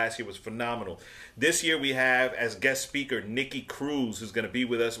did it last year. It was phenomenal. This year we have as guest speaker Nikki Cruz, who's going to be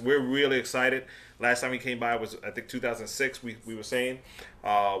with us. We're really excited. Last time he came by was, I think, 2006, we were saying.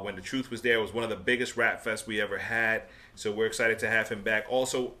 When The Truth was there. It was one of the biggest rap fests we ever had. So we're excited to have him back.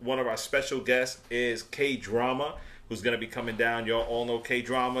 Also, one of our special guests is K-Drama, who's going to be coming down. Y'all all know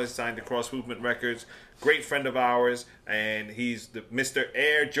K-Drama, signed to Cross Movement Records. Great friend of ours, and he's the Mr.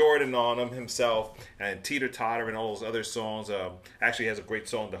 Air Jordan on him himself, and Teeter Totter and all those other songs. Actually has a great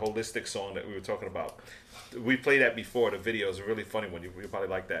song, the Holistic song that we were talking about. We played that before. The video is a really funny one. You'll probably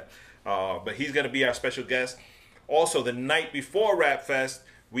like that. But he's going to be our special guest. Also, the night before Rap Fest,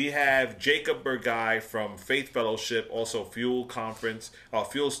 we have Jacob Burgai from Faith Fellowship, also Fuel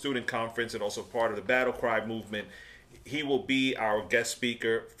Student Conference, and also part of the Battle Cry movement. He will be our guest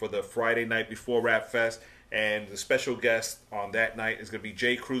speaker for the Friday night before Rap Fest, and the special guest on that night is going to be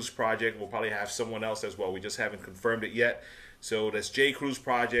J. Cruz Project. We'll probably have someone else as well. We just haven't confirmed it yet. So that's J. Cruz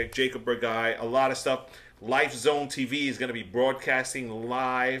Project, Jacob Burgai, a lot of stuff. Life Zone TV is going to be broadcasting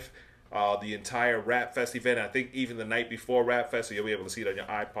live the entire Rap Fest event. I think even the night before Rap Fest, so you'll be able to see it on your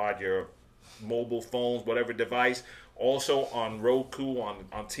iPod, your mobile phones, whatever device. Also on Roku, on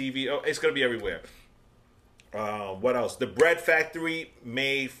TV. Oh, it's going to be everywhere. What else? The Bread Factory,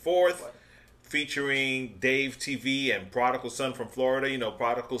 May 4th, featuring Dave TV and Prodigal Son from Florida. You know,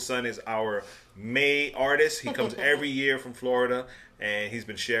 Prodigal Son is our May artist. He comes every year from Florida, and he's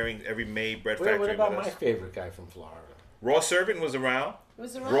been sharing every May Bread Factory with us. What about my favorite guy from Florida? Raw Servant was around.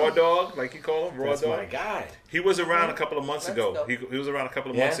 Raw Dog, like you call him, Raw Dog. That's my guy. He was around a couple of months ago. He was around a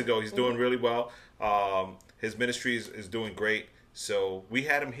couple of months ago. He's doing really well. His ministry is doing great. So we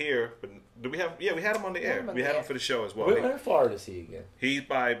had him here, but we had him on the air. We had him for the show as well. Where in Florida is he again? He's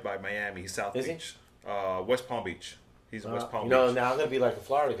by Miami. He's South Beach. West Palm Beach. He's West Palm Beach. Now I'm going to be like a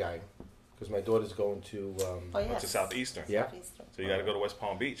Florida guy because my daughter's going to to Southeastern. Yeah. So you got to go to West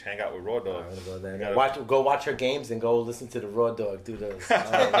Palm Beach, hang out with Raw Dog. I'm gonna go there. Go watch her games and go listen to the Raw Dog do those.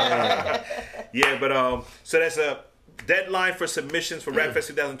 Yeah, but so that's a deadline for submissions for Rap Fest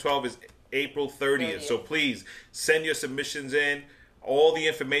 2012 is April 30th. So please send your submissions in. All the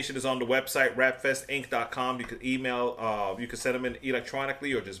information is on the website, rapfestinc.com. You can email, you can send them in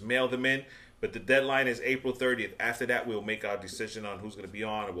electronically or just mail them in. But the deadline is April 30th. After that, we'll make our decision on who's going to be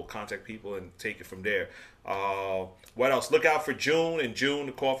on, and we'll contact people and take it from there. What else? Look out for June. In June,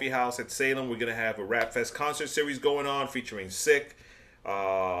 the Coffee House at Salem, we're going to have a Rap Fest concert series going on featuring Sick,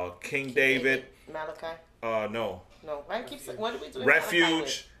 King David. Malachi? No. No. What are we doing?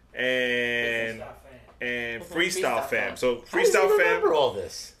 Refuge and Freestyle Fam. So How does he Freestyle Fam, remember all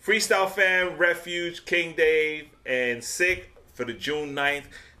this? Freestyle Fam, Refuge, King Dave, and Sick for the June 9th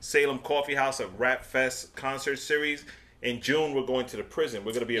Salem Coffee House of Rap Fest concert series. In June, we're going to the prison.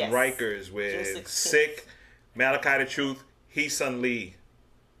 We're going to be in Rikers with Sick, Malachi the Truth, Heesun Lee.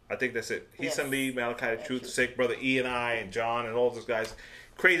 I think that's it. Heesun Lee, Malachi the Truth, Sick, Brother E and I, and John, and all those guys.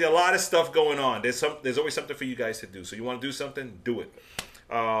 Crazy, a lot of stuff going on. There's always something for you guys to do. So you want to do something, do it.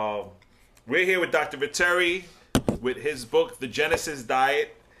 We're here with Dr. Viteri with his book, The Genesis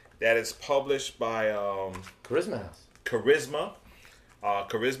Diet. that is published by Charisma House. Charisma.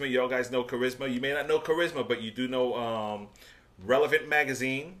 Charisma, y'all guys know Charisma. You may not know Charisma, but you do know Relevant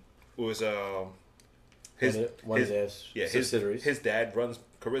Magazine was his subsidiaries. His dad runs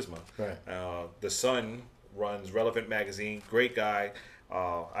Charisma. Right. The son runs Relevant Magazine. Great guy.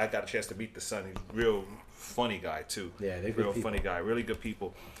 I got a chance to meet the son. He's a real funny guy too. Yeah, they're real funny guy. Really good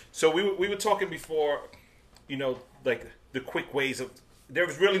people. So we were talking before, like the quick ways of. There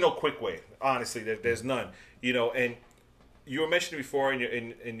was really no quick way. Honestly, there's none. And you were mentioning before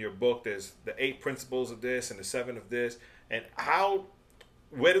in your book, there's the 8 principles of this and the 7 of this, and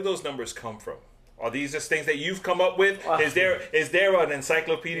where do those numbers come from? Are these just things that you've come up with? Is there an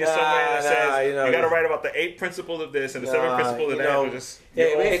encyclopedia somewhere that says you got to write about the 8 principles of this and the 7 principles of that?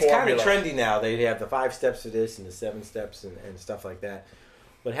 It's kind of trendy now. They have the 5 steps of this and the 7 steps and stuff like that.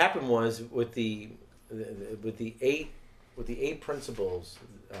 What happened was with the 8 principles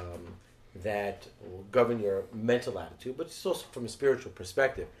that will govern your mental attitude, but it's also from a spiritual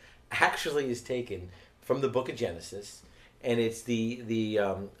perspective, actually is taken from the book of Genesis, and it's the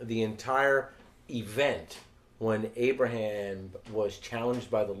entire event when Abraham was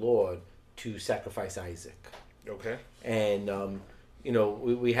challenged by the Lord to sacrifice Isaac. Okay. And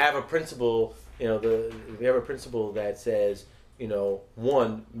we have a principle. We have a principle that says,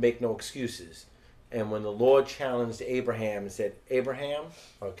 1, make no excuses. And when the Lord challenged Abraham and said, Abraham,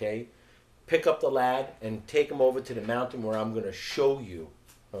 okay, pick up the lad and take him over to the mountain where I'm going to show you,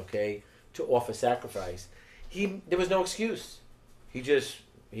 okay, to offer sacrifice. There was no excuse. He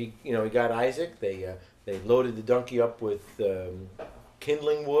got Isaac. They loaded the donkey up with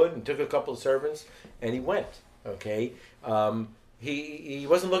kindling wood and took a couple of servants, and he went. Okay, he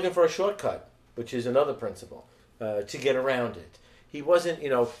wasn't looking for a shortcut, which is another principle to get around it. He wasn't,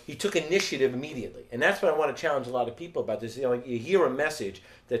 he took initiative immediately. And that's what I want to challenge a lot of people about this. You hear a message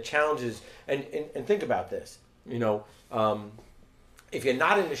that challenges, and think about this, if you're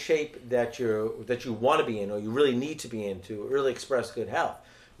not in the shape that you want to be in or you really need to be in to really express good health,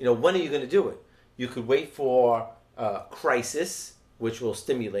 when are you going to do it? You could wait for crisis, which will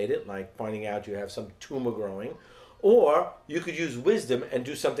stimulate it, like finding out you have some tumor growing, or you could use wisdom and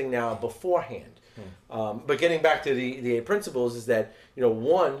do something now beforehand. But getting back to the 8 principles is that,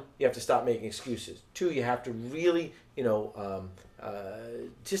 1, you have to stop making excuses. 2, you have to really,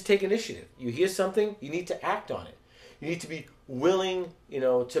 just take initiative. You hear something, you need to act on it. You need to be willing,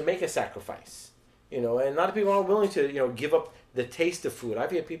 to make a sacrifice. And a lot of people aren't willing to, give up the taste of food.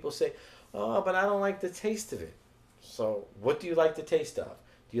 I've heard people say, oh, but I don't like the taste of it. So what do you like the taste of?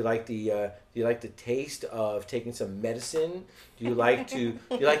 Do you like the taste of taking some medicine? Do you like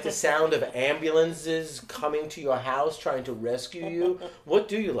the sound of ambulances coming to your house trying to rescue you? What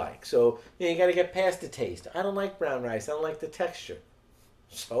do you like? So you got to get past the taste. I don't like brown rice. I don't like the texture.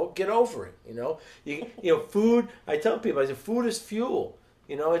 So get over it. Food. I tell people, I say, food is fuel.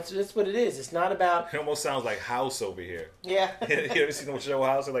 It's what it is. It's not about. It almost sounds like House over here. Yeah. You ever seen the show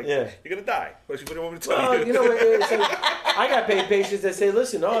House? Like, yeah. You're gonna die. What do you want me to tell you? It's like, I got patients that say,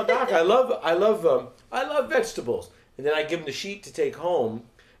 "Listen, doc, I love vegetables," and then I give them the sheet to take home.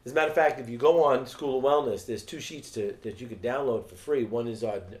 As a matter of fact, if you go on School of Wellness, there's 2 sheets that you can download for free. One is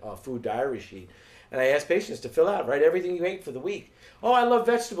our food diary sheet, and I ask patients to fill out, write everything you ate for the week. Oh, I love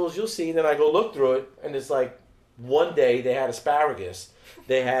vegetables. You'll see. And then I go look through it, and it's like one day they had asparagus.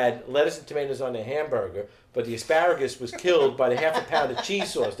 They had lettuce and tomatoes on their hamburger, but the asparagus was killed by the half a pound of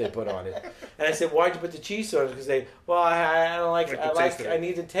cheese sauce they put on it. And I said, "Why'd you put the cheese sauce?" Because I don't like I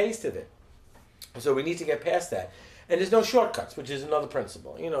need the taste of it. So we need to get past that. And there's no shortcuts, which is another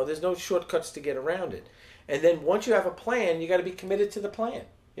principle. There's no shortcuts to get around it. And then once you have a plan, you got to be committed to the plan.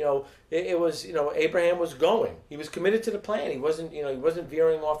 It was Abraham was going. He was committed to the plan. He wasn't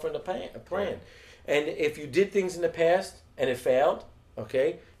veering off from the plan. Right. And if you did things in the past and it failed,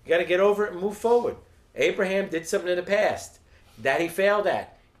 okay, you got to get over it and move forward. Abraham did something in the past that he failed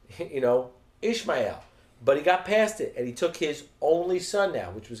at, Ishmael, but he got past it and he took his only son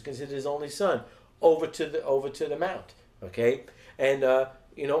now, which was considered his only son, over to the mount, okay? And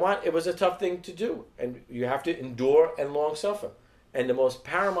you know what? It was a tough thing to do, and you have to endure and long suffer. And the most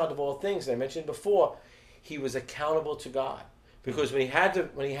paramount of all things, I mentioned before, he was accountable to God. Because when he had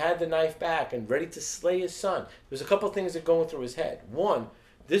the knife back and ready to slay his son, there's a couple of things that go through his head. One,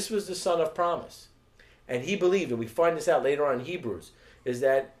 this was the son of promise. And he believed, and we find this out later on in Hebrews, is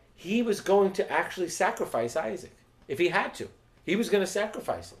that he was going to actually sacrifice Isaac. If he had to. He was going to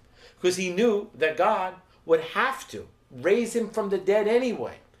sacrifice him. Because he knew that God would have to raise him from the dead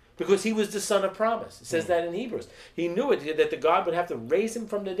anyway. Because he was the son of promise. It says that in Hebrews. He knew it, that the God would have to raise him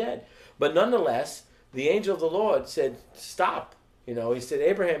from the dead. But nonetheless, the angel of the Lord said, "Stop. You know, he said,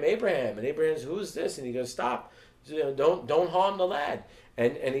 Abraham, Abraham. And Abraham's, who's this? And he goes, stop. You know, don't harm the lad.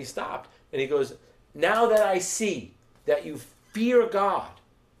 And he stopped. And he goes, now that I see that you fear God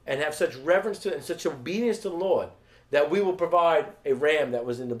and have such reverence to and such obedience to the Lord, that we will provide a ram that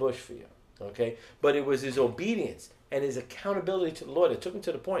was in the bush for you. Okay? But it was his obedience and his accountability to the Lord that took him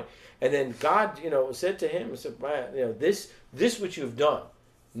to the point. And then God, you know, said to him, said, you know, this which you've done,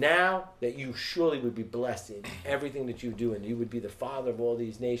 now that you surely would be blessed in everything that you do, and you would be the father of all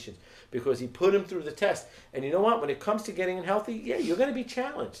these nations, because he put him through the test. And you know what? When it comes to getting healthy, yeah, you're going to be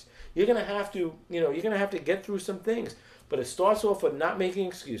challenged. You're going to have to, you know, you're going to have to get through some things. But it starts off with not making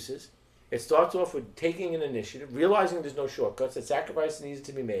excuses. It starts off with taking an initiative, realizing there's no shortcuts, that sacrifice needs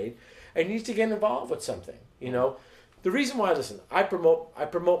to be made, and you need to get involved with something. You know, the reason why, listen, I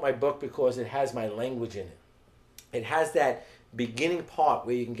promote my book because it has my language in it. It has that beginning part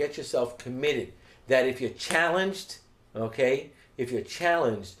where you can get yourself committed, that if you're challenged, okay,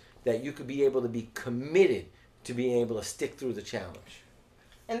 that you could be able to be committed to being able to stick through the challenge.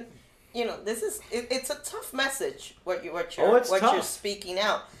 And you know, it's a tough message what you're speaking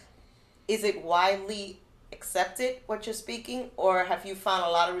out. Is it widely accepted what you're speaking, or have you found a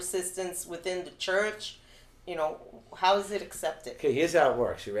lot of resistance within the church? You know, how is it accepted? Okay, here's how it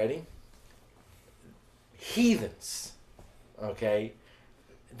works. You ready? Heathens, okay,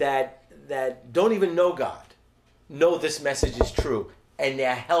 that don't even know God, know this message is true, and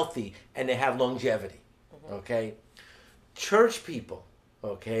they're healthy and they have longevity. Okay, church people,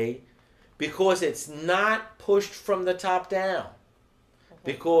 okay, because it's not pushed from the top down,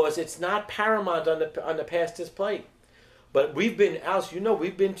 because it's not paramount on the pastor's plate. But we've been, Alice, you know,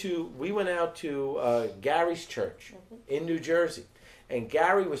 we went out to Gary's church in New Jersey, and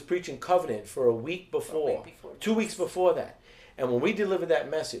Gary was preaching covenant for a week before 2 weeks before that. And when we delivered that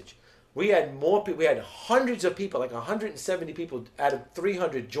message, we had more people. We had hundreds of people, like 170 people out of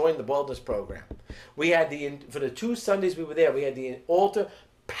 300 joined the wellness program. We had for the 2 Sundays we were there, we had the altar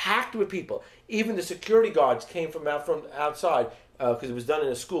packed with people. Even the security guards came from outside, because it was done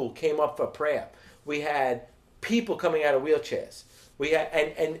in a school, came up for prayer. We had people coming out of wheelchairs. We had,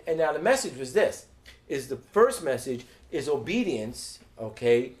 and now the message was this: is the first message is obedience,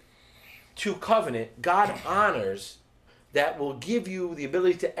 okay, to covenant. God honors that will give you the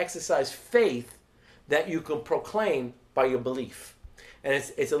ability to exercise faith that you can proclaim by your belief. And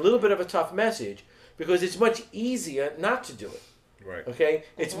it's a little bit of a tough message because it's much easier not to do it. Right. Okay?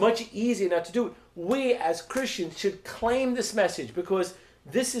 It's much easier not to do it. We as Christians should claim this message because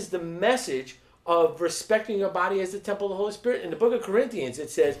this is the message of respecting your body as the temple of the Holy Spirit. In the book of Corinthians,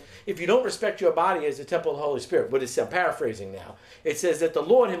 it says, if you don't respect your body as the temple of the Holy Spirit, what I'm paraphrasing now, it says that the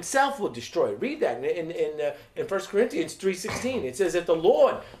Lord himself will destroy it. Read that in 1 Corinthians 3:16. It says that the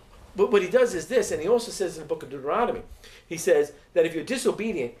Lord, but what he does is this, and he also says in the book of Deuteronomy, he says that if you're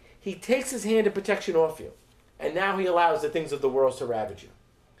disobedient, he takes his hand of protection off you, and now he allows the things of the world to ravage you.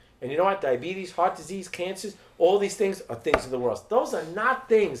 And you know what? Diabetes, heart disease, cancers, all these things are things of the world. Those are not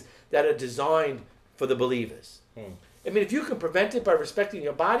things that are designed for the believers. I mean, if you can prevent it by respecting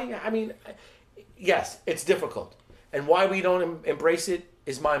your body, I mean, yes, it's difficult. And why we don't embrace it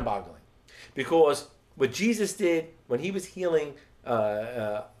is mind-boggling. Because what Jesus did when he was healing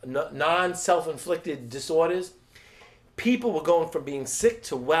non-self-inflicted disorders, people were going from being sick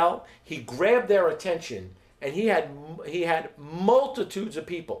to well. He grabbed their attention, and he had multitudes of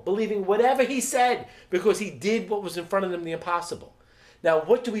people believing whatever he said because he did what was in front of them, the impossible. Now,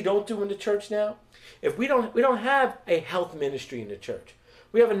 what do we don't do in the church now? If we don't have a health ministry in the church.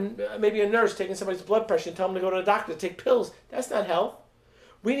 We have maybe a nurse taking somebody's blood pressure and tell them to go to the doctor to take pills. That's not health.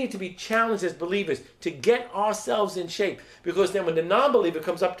 We need to be challenged as believers to get ourselves in shape, because then when the non-believer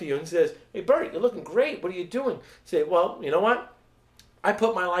comes up to you and says, "Hey, Bert, you're looking great. What are you doing?" Say, "Well, you know what? I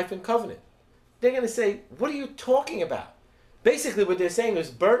put my life in covenant." They're going to say, "What are you talking about?" Basically, what they're saying is,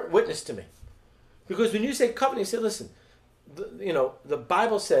 "Bert, witness to me." Because when you say covenant, you say, "Listen, the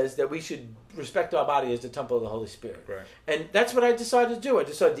Bible says that we should respect our body as the temple of the Holy Spirit." Right. And that's what I decided to do. I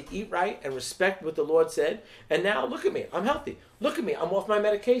decided to eat right and respect what the Lord said. And now look at me. I'm healthy. Look at me. I'm off my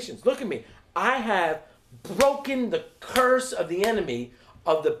medications. Look at me. I have broken the curse of the enemy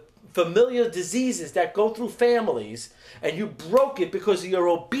of the familiar diseases that go through families. And you broke it because of your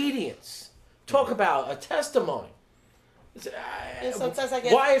obedience. Talk about a testimony. Sometimes I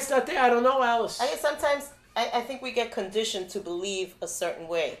guess, why it's not there, I don't know, Alice. I guess sometimes I think we get conditioned to believe a certain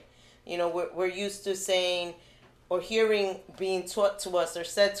way. You know, we're used to saying or hearing being taught to us or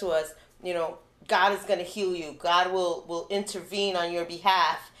said to us, you know, God is going to heal you. God will intervene on your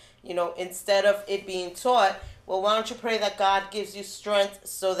behalf. instead of it being taught, well, why don't you pray that God gives you strength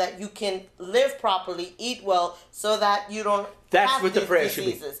so that you can live properly, eat well, so that you don't have what the these prayer should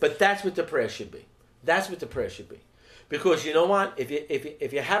be. diseases. But that's what the prayer should be. That's what the prayer should be. Because you know what?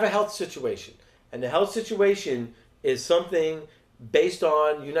 If you have a health situation, and the health situation is something based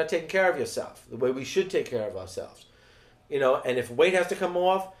on you not taking care of yourself, the way we should take care of ourselves, and if weight has to come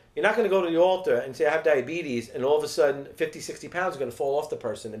off, you're not going to go to the altar and say, I have diabetes, and all of a sudden 50, 60 pounds are going to fall off the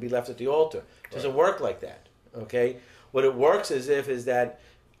person and be left at the altar. It doesn't work like that, okay? What it works is that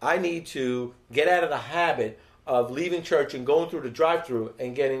I need to get out of the habit of leaving church and going through the drive-thru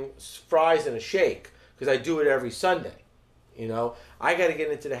and getting fries and a shake, because I do it every Sunday. I got to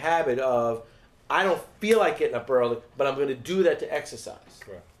get into the habit of, I don't feel like getting up early, but I'm going to do that to exercise.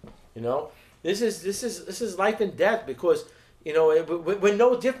 Right. This is life and death, because we're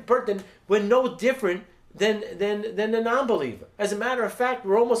no different than the non-believer. As a matter of fact,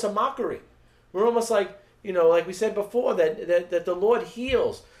 we're almost a mockery. We're almost like we said before, that the Lord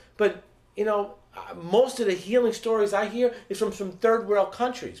heals, but most of the healing stories I hear is from some third world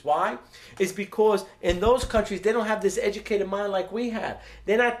countries. Why? It's because in those countries they don't have this educated mind like we have.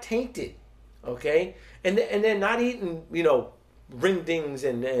 They're not tainted, okay, and they're not eating ring dings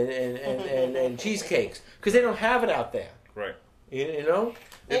and cheesecakes, because they don't have it out there. Right.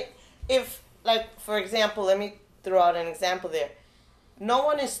 If, like, for example, let me throw out an example there. No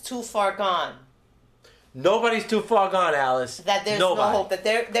one is too far gone. Nobody's too far gone, Alice. That there's no hope. That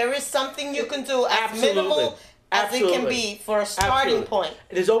there is something you can do as minimal as it can be for a starting point.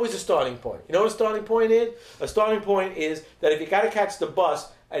 There's always a starting point. You know what a starting point is? A starting point is that if you got to catch the bus,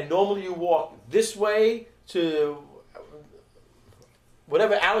 and normally you walk this way to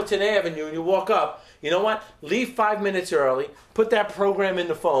whatever Allerton Avenue, and you walk up, you know what? Leave 5 minutes early, put that program in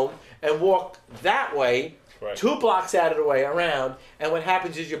the phone, and walk that way, 2 blocks out of the way around, and what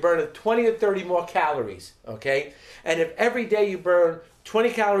happens is you burn 20 or 30 more calories, okay? And if every day you burn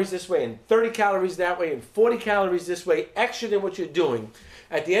 20 calories this way, and 30 calories that way, and 40 calories this way, extra than what you're doing,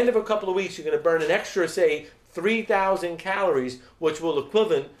 at the end of a couple of weeks, you're going to burn an extra, say, 3,000 calories, which will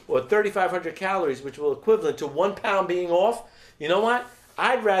equivalent, or 3,500 calories, which will equivalent to 1 pound being off. You know what?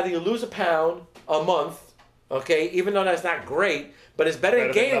 I'd rather you lose a pound a month, okay, even though that's not great, but it's better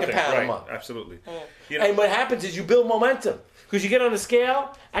than gaining a pound a month. Absolutely. And what happens is you build momentum. Because you get on the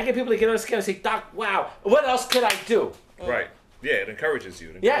scale, I get people to get on the scale and say, Doc, wow, what else could I do? Right. Yeah, it encourages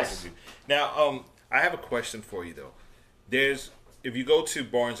you. Yes. Now, I have a question for you, though. If you go to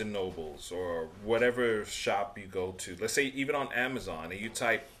Barnes & Nobles or whatever shop you go to, let's say even on Amazon, and you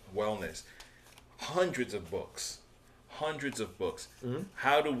type wellness, hundreds of books. Mm-hmm.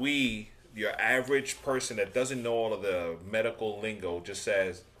 How do your average person that doesn't know all of the medical lingo, just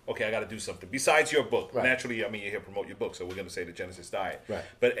says, okay, I got to do something besides your book? Right. Naturally, you're here to promote your book, so we're going to say the Genesis Diet. Right.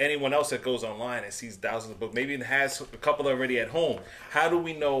 But anyone else that goes online and sees thousands of books, maybe it has a couple already at home, how do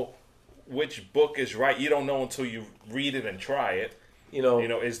we know which book is right? You don't know until you read it and try it.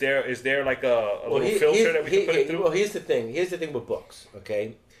 Is there like a little filter that we can put it through? Well, here's the thing with books,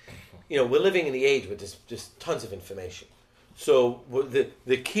 okay? We're living in the age with just tons of information. So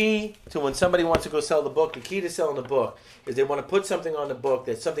the key to when somebody wants to go sell the book, the key to selling the book is they want to put something on the book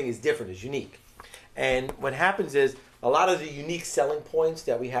that something is different, is unique. And what happens is a lot of the unique selling points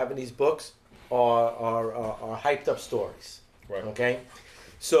that we have in these books are hyped up stories. Right. Okay?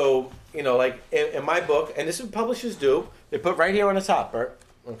 So, like in my book, and this is what publishers do, they put right here on the top, Bert,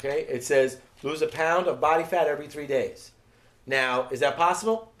 okay? It says, lose a pound of body fat every 3 days. Now, is that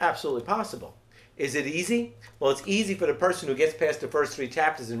possible? Absolutely possible. Is it easy? Well, it's easy for the person who gets past the first 3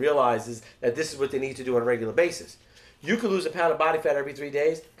 chapters and realizes that this is what they need to do on a regular basis. You could lose a pound of body fat every 3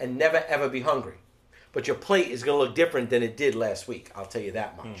 days and never, ever be hungry. But your plate is going to look different than it did last week. I'll tell you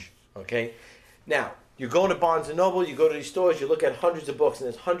that much. Okay? Now, you go to Barnes & Noble, you go to these stores, you look at hundreds of books, and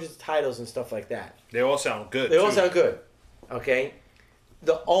there's hundreds of titles and stuff like that. They all sound good. They all sound good. Okay?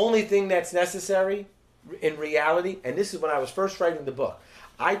 The only thing that's necessary in reality, and this is when I was first writing the book,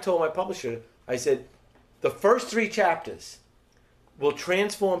 I told my publisher, I said, the first 3 chapters will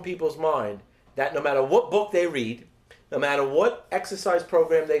transform people's mind that no matter what book they read, no matter what exercise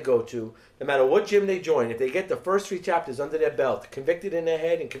program they go to, no matter what gym they join, if they get the first 3 chapters under their belt, convicted in their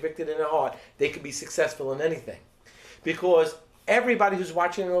head and convicted in their heart, they can be successful in anything. Because everybody who's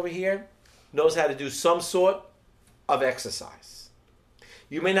watching over here knows how to do some sort of exercise.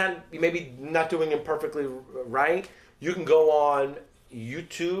 You may be not doing it perfectly right. You can go on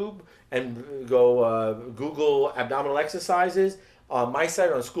YouTube and go Google abdominal exercises. On my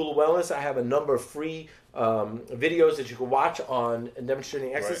site, on School of Wellness, I have a number of free videos that you can watch on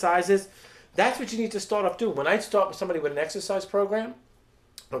demonstrating exercises. Right. That's what you need to start off doing. When I start with somebody with an exercise program,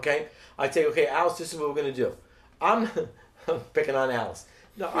 Okay? I'd say, okay, Alice, this is what we're going to do. I'm picking on Alice.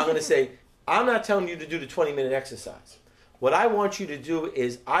 No, I'm going to say, I'm not telling you to do the 20-minute exercise. What I want you to do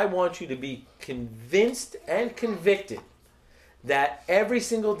is I want you to be convinced and convicted that every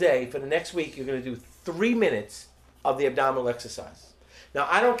single day for the next week you're going to do 3 minutes of the abdominal exercise. Now,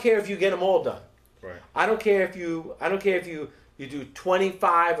 I don't care if you get them all done. Right. I don't care if you do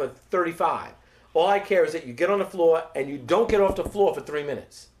 25 or 35. All I care is that you get on the floor and you don't get off the floor for 3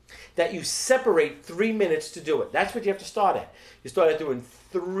 minutes. That you separate 3 minutes to do it. That's what you have to start at. You start at doing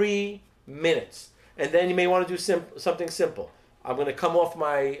 3 minutes. And then you may want to do something simple. I'm going to come off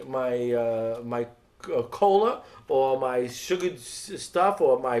my cola or my sugared stuff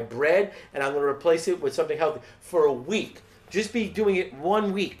or my bread, and I'm going to replace it with something healthy for a week. Just be doing it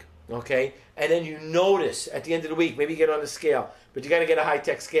 1 week, okay? And then you notice at the end of the week, maybe you get on the scale, but you got to get a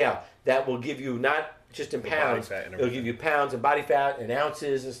high-tech scale that will give you not just in pounds, it'll give you pounds and body fat and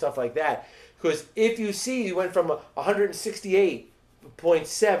ounces and stuff like that. Because if you see you went from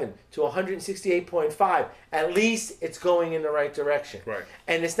 168.7 to 168.5, at least it's going in the right direction. Right.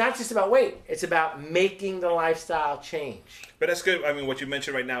 And it's not just about weight, it's about making the lifestyle change. But that's good. I mean, what you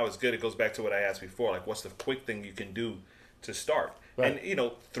mentioned right now is good. It goes back to what I asked before. Like, what's the quick thing you can do to start? Right.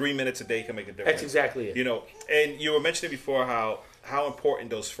 And, 3 minutes a day can make a difference. That's exactly it. And you were mentioning before how important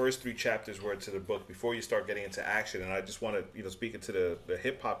those first 3 chapters were to the book before you start getting into action. And I just want to, speak into the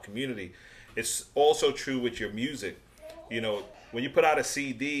hip-hop community. It's also true with your music. When you put out a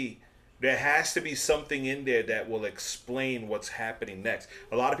CD, there has to be something in there that will explain what's happening next.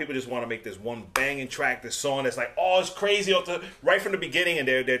 A lot of people just want to make this one banging track, this song that's like, oh, it's crazy right from the beginning, and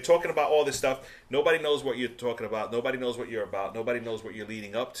they're talking about all this stuff. Nobody knows what you're talking about. Nobody knows what you're about. Nobody knows what you're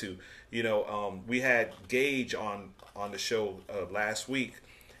leading up to. We had Gage on the show last week,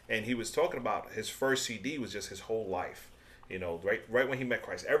 and he was talking about his first CD was just his whole life. Right when he met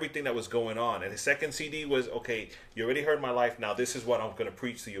Christ, everything that was going on. And his second CD was, okay, you already heard my life. Now this is what I'm going to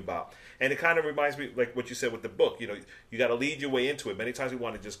preach to you about. And it kind of reminds me, like what you said with the book. You got to lead your way into it. Many times we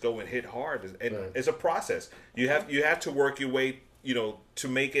want to just go and hit hard, and Right. It's a process. You have to work your way, to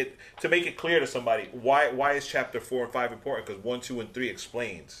make it clear to somebody why is chapter 4 and 5 important, because 1, 2, and 3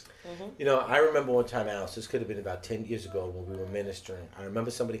 explains. I remember one time, Alice, this could have been about 10 years ago when we were ministering. I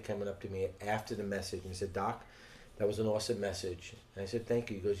remember somebody coming up to me after the message and said, "Doc, that was an awesome message." And I said, "Thank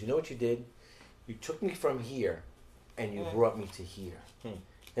you." He goes, "You know what you did? You took me from here and you brought me to here."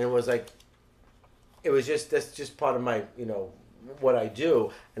 And it was like, that's just part of my, what I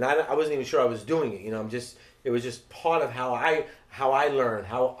do. And I wasn't even sure I was doing it. It was just part of how I learn,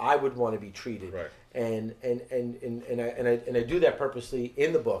 how I would want to be treated. Right. And I do that purposely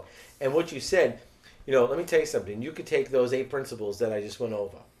in the book. And what you said, let me tell you something. You could take those 8 principles that I just went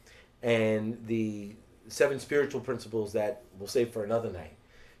over and the 7 spiritual principles that we'll save for another night.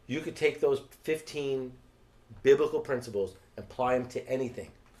 You could take those 15 biblical principles and apply them to anything.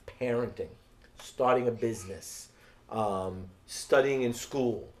 Parenting, starting a business, studying in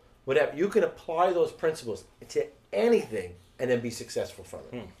school, whatever. You can apply those principles to anything and then be successful from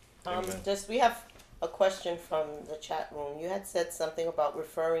it. We have a question from the chat room. You had said something about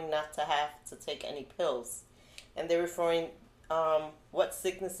referring not to have to take any pills. And they're referring, what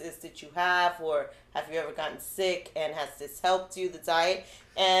sicknesses did you have, or have you ever gotten sick, and has this helped you, the diet?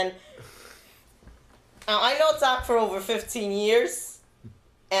 And I know Doc for over 15 years,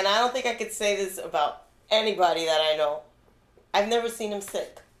 and I don't think I could say this about anybody that I know. I've never seen him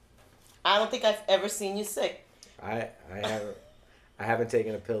sick. I don't think I've ever seen you sick. I haven't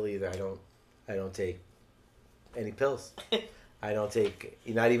taken a pill either. I don't take any pills. I don't take,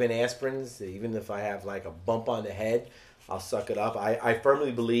 not even aspirins. Even if I have like a bump on the head, I'll suck it up. I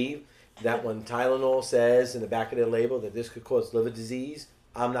firmly believe that when Tylenol says in the back of their label that this could cause liver disease,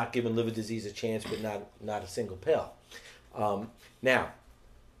 I'm not giving liver disease a chance with not a single pill. Now,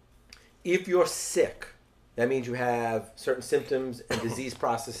 if you're sick, that means you have certain symptoms and disease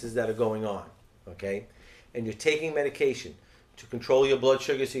processes that are going on, okay? And you're taking medication to control your blood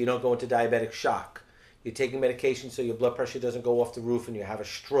sugar so you don't go into diabetic shock. You're taking medication so your blood pressure doesn't go off the roof and you have a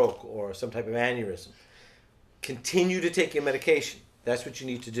stroke or some type of aneurysm. Continue to take your medication. That's what you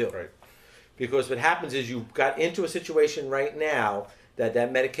need to do. Right. Because what happens is you got into a situation right now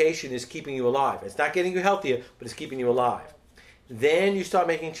that medication is keeping you alive. It's not getting you healthier, but it's keeping you alive. Then you start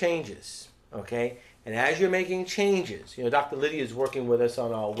making changes, okay? And as you're making changes, Dr. Lydia is working with us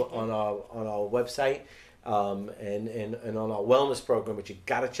on our website and on our wellness program, which you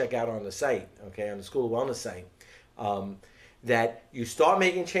got to check out on the site, okay, on the School of Wellness site. That you start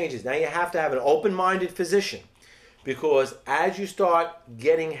making changes. Now you have to have an open-minded physician, because as you start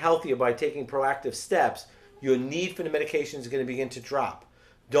getting healthier by taking proactive steps, your need for the medication is going to begin to drop.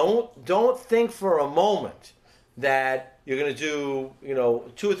 Don't think for a moment that you're going to do,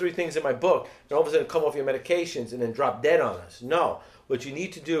 2 or 3 things in my book and all of a sudden come off your medications and then drop dead on us. No. What you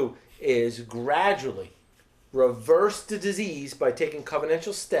need to do is gradually reverse the disease by taking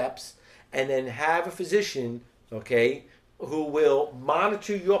covenantal steps, and then have a physician, okay, who will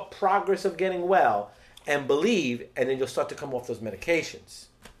monitor your progress of getting well and believe, and then you'll start to come off those medications.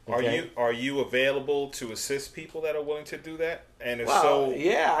 Okay? Are you available to assist people that are willing to do that? And if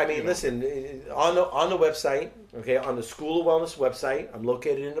yeah, I mean, listen, on the website, okay, on the School of Wellness website, I'm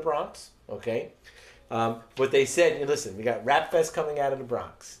located in the Bronx, okay. What they said, listen, we got Rap Fest coming out of the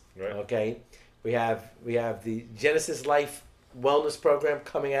Bronx, right. Okay. We have the Genesis Life Wellness Program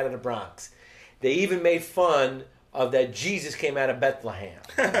coming out of the Bronx. They even made fun of that Jesus came out of Bethlehem.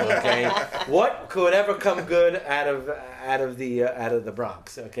 Okay, what could ever come good out of the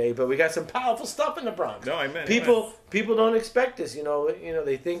Bronx? Okay, but we got some powerful stuff in the Bronx. No, I meant people don't expect this.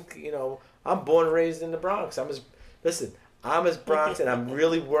 They think I'm born and raised in the Bronx. I'm as Bronx, and I'm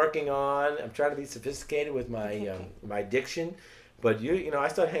really working on. I'm trying to be sophisticated with my my diction. But I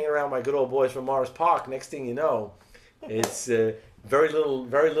start hanging around my good old boys from Morris Park. Next thing you know, it's very little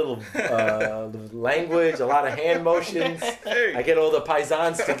language, a lot of hand motions. Hey. I get all the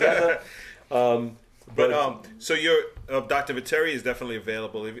paisans together. So your Dr. Viteri is definitely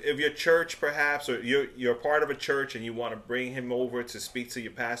available. If your church, perhaps, or you're part of a church and you want to bring him over to speak to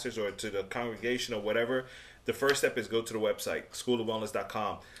your pastors or to the congregation or whatever, the first step is go to the website,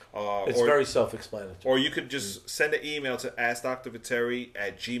 schoolofwellness.com. It's very self-explanatory. Or you could just send an email to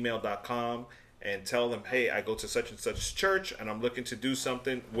askdrviteri@gmail.com and tell them, hey, I go to such and such church and I'm looking to do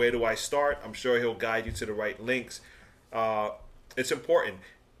something. Where do I start? I'm sure he'll guide you to the right links. It's important.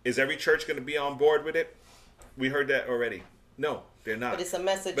 Is every church going to be on board with it? We heard that already. No, they're not. But it's a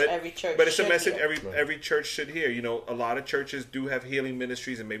message every church But it's a should message hear. every church should hear. A lot of churches do have healing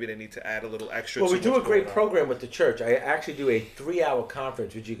ministries, and maybe they need to add a little extra. Well, we to do a what's great going on. program with the church. I actually do a 3-hour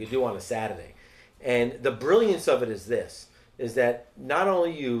conference, which you could do on a Saturday. And the brilliance of it is this, is that not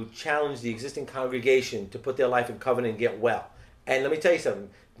only you challenge the existing congregation to put their life in covenant and get well. And let me tell you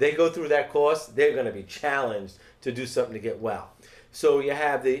something. They go through that course, they're going to be challenged to do something to get well. So you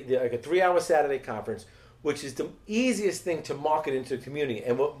have like a 3-hour Saturday conference, which is the easiest thing to market into the community.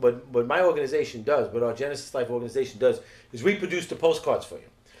 And what my organization does, what our Genesis Life organization does, is we produce the postcards for you.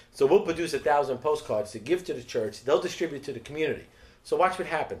 So we'll produce 1,000 postcards to give to the church. They'll distribute to the community. So watch what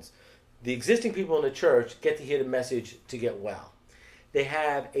happens. The existing people in the church get to hear the message to get well. They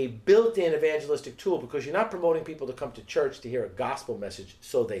have a built-in evangelistic tool because you're not promoting people to come to church to hear a gospel message,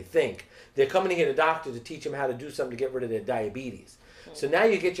 so they think. They're coming to hear the doctor to teach them how to do something to get rid of their diabetes. So now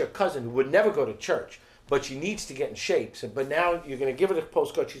you get your cousin who would never go to church, but she needs to get in shape. But now you're going to give her the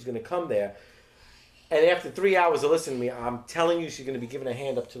postcard. She's going to come there. And after 3 hours of listening to me, I'm telling you she's going to be giving a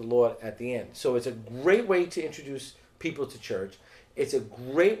hand up to the Lord at the end. So it's a great way to introduce people to church. It's a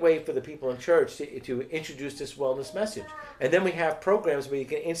great way for the people in church to introduce this wellness message. And then we have programs where you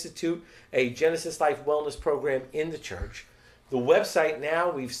can institute a Genesis Life wellness program in the church. The website now,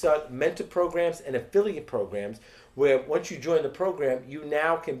 we've started mentor programs and affiliate programs where once you join the program, you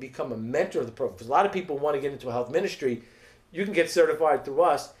now can become a mentor of the program. Because a lot of people want to get into a health ministry. You can get certified through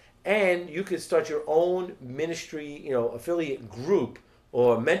us, and you can start your own ministry, affiliate group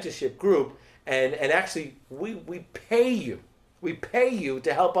or mentorship group. And actually, we pay you. We pay you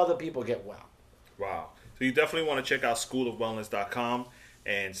to help other people get well. Wow. So you definitely want to check out schoolofwellness.com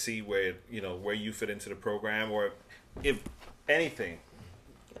and see where you fit into the program, or if anything,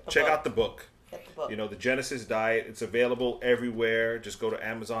 check out the book. Get the book. The Genesis Diet. It's available everywhere. Just go to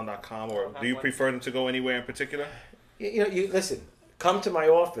Amazon.com, or do you prefer them to go anywhere in particular? You listen. Come to my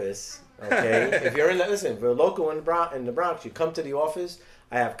office, okay? If you're if you're local in the Bronx, you come to the office.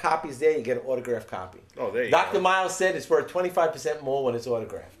 I have copies there. You get an autographed copy. Oh, there you Dr. go. Miles said it's worth 25% more when it's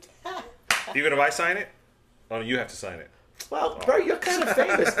autographed. Even if I sign it? Oh, you have to sign it. Well, Bert, you're kind of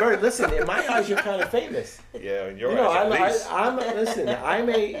famous. Bert, listen, in my eyes, you're kind of famous. Yeah, in your eyes, at least.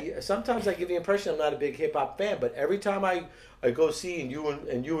 Sometimes I give the impression I'm not a big hip-hop fan, but every time I go see and you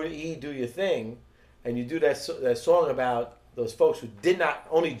and E do your thing, and you do that song about those folks who did not,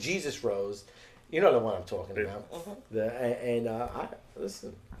 only Jesus rose, you know the one I'm talking about. Mm-hmm.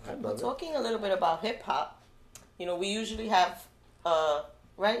 Listen, I love it. Talking a little bit about hip hop, we usually have,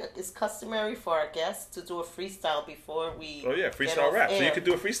 right? It's customary for our guests to do a freestyle before we. Oh yeah, freestyle rap. Air. So you could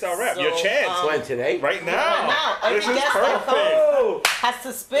do a freestyle rap. So, Your chance. When today? Right now. Every This is guest perfect. that comes has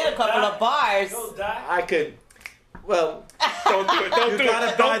to spit a couple of bars. I could. Well, Don't do it. Don't You do gotta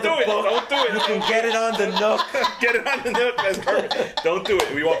it. buy Don't the do it. book. Don't do it. You can get it on the Nook. Get it on the Nook. That's perfect. Don't do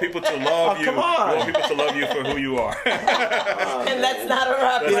it. We want people to love you. Come on. We want people to love you for who you are. And that's not a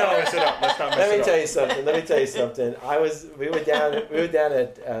wrap. Let's not mess it up. Let's not mess Let it me up. tell you something. We were down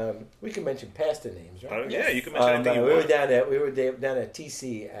at we can mention pastor names, right? Yeah, you can mention anything you we want. were down at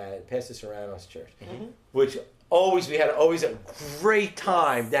TC at Pastor Serrano's church, which we had always a great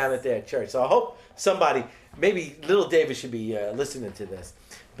time down at their church. So I hope somebody, maybe little David, should be listening to this.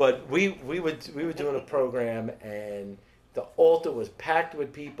 But we were doing a program, and the altar was packed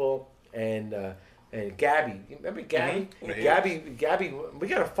with people, and Gabby, you remember Gabby? Mm-hmm. Gabby, we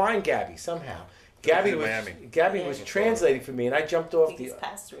gotta find Gabby somehow. Gabby was translating for me, and I jumped off He's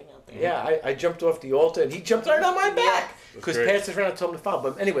pastoring out there. Yeah, I jumped off the altar, and he jumped right on my back because great. Pastor Fernando told him to follow.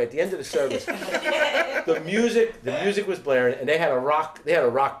 But anyway, at the end of the service, the music was blaring, and they had a rock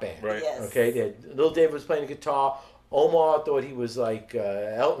band. Right. Yes. Okay, Little David was playing the guitar. Omar thought he was like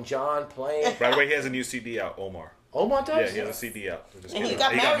Elton John playing. By the way, he has a new CD out, Omar. Omar Yeah, does? he has a CD out. And he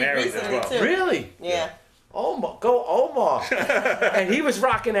got married recently, too. Really? Yeah. Omar, go Omar. And he was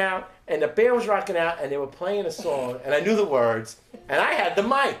rocking out, and the band was rocking out, and they were playing a song, and I knew the words, and I had the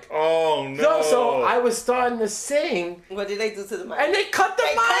mic. Oh, no. So I was starting to sing, What did they do to the mic? and they cut the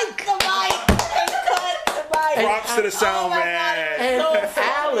mic. Cut the mic. They cut the mic. Props to the sound Oh my man. And God, it's so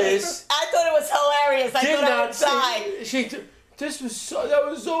funny. Alice I thought it was hilarious. I did thought I not would die. sing.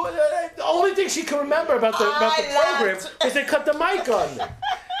 The only thing she could remember about the I program laughed. was they cut the mic on me.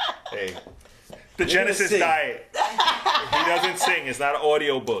 Hey. The Genesis sing. Diet. He doesn't sing. It's not an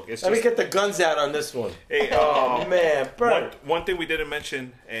audio book. It's Let just me get the guns out on this one. hey, Oh man, Bert. one thing we didn't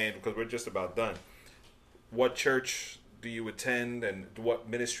mention, and because we're just about done, what church do you attend, and what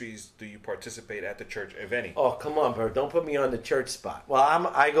ministries do you participate at the church, if any? Oh, come on, Bert. Don't put me on the church spot. Well,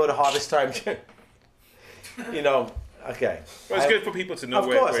 I go to Harvest Time Church. Okay. Well, it's good for people to know Of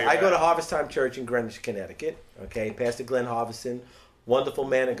where course. you're I go at. to Harvest Time Church in Greenwich, Connecticut. Okay. Pastor Glenn Harvison, wonderful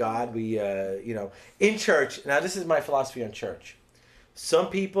man of God. We, in church. Now, this is my philosophy on church. Some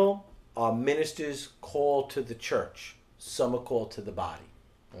people are ministers called to the church. Some are called to the body.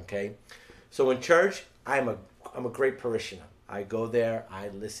 Okay. So in church, I'm a great parishioner. I go there, I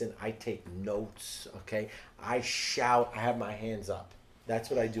listen, I take notes, okay? I shout, I have my hands up. That's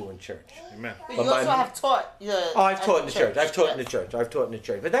what I do in church. Amen. But But you also have taught. I've taught in the church. I've taught in the church. I've taught in the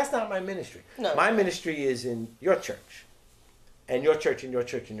church. But that's not my ministry. No. My ministry is in your church. And your church and your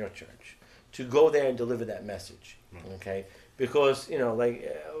church and your church. To go there and deliver that message. Okay? Because,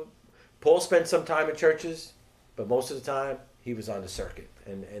 Paul spent some time in churches, but most of the time he was on the circuit.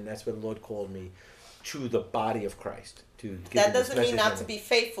 And that's where the Lord called me to the body of Christ. To give That this doesn't mean message not in to it. be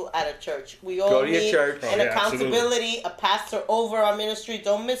faithful at a church. We all Go to your need church. an Oh, yeah, accountability, a pastor over our ministry.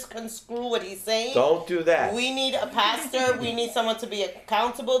 Don't misconstrue what he's saying. Don't do that. We need a pastor. We need someone to be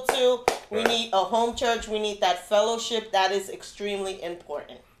accountable to. We need a home church. We need that fellowship. That is extremely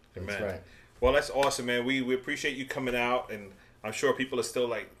important. Amen. That's right. Well, that's awesome, man. We appreciate you coming out, and I'm sure people are still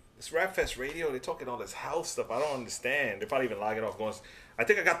like, this Rap Fest Radio, they're talking all this health stuff. I don't understand. They're probably even logging off going, I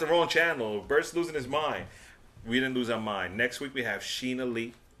think I got the wrong channel. Bert's losing his mind. We didn't lose our mind. Next week we have Sheena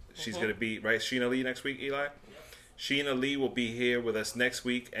Lee. She's going to be, right, Sheena Lee next week, Eli? Yep. Sheena Lee will be here with us next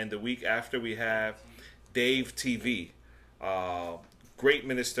week, and the week after we have Dave TV. Great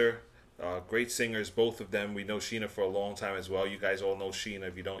minister, great singers, both of them. We know Sheena for a long time as well. You guys all know Sheena.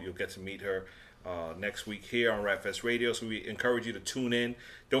 If you don't, you'll get to meet her next week here on Rap Fest Radio. So we encourage you to tune in.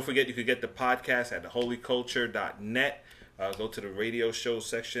 Don't forget, you can get the podcast at holyculture.net. Go to the radio show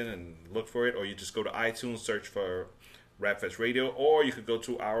section and look for it, or you just go to iTunes, search for Rap Fest Radio, or you could go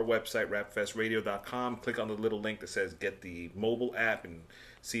to our website, rapfestradio.com, click on the little link that says get the mobile app, and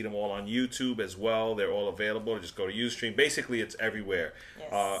see them all on YouTube as well. They're all available. Just go to Ustream. Basically, it's everywhere.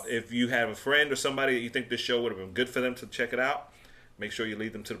 Yes. If you have a friend or somebody that you think this show would have been good for them to check it out, make sure you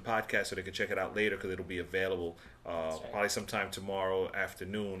lead them to the podcast so they can check it out later, because it'll be available probably sometime tomorrow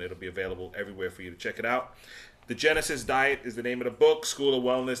afternoon. It'll be available everywhere for you to check it out. The Genesis Diet is the name of the book.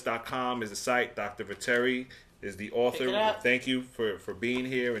 Schoolofwellness.com is the site. Dr. Viteri is the author. Thank you for being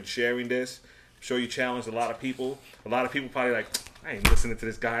here and sharing this. I'm sure you challenged a lot of people. A lot of people probably like, I ain't listening to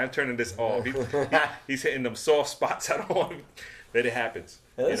this guy. I'm turning this off. He's hitting them soft spots. I don't want him. But it happens.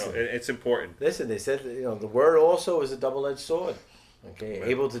 Listen. It's important. Listen, they said the word also is a double-edged sword. Okay, Amen.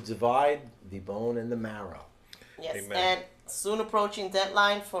 able to divide the bone and the marrow. Yes, Amen. and soon approaching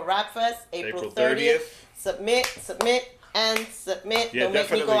deadline for Rap Fest, April April 30th. 30th. Submit, and submit. Yeah, Don't make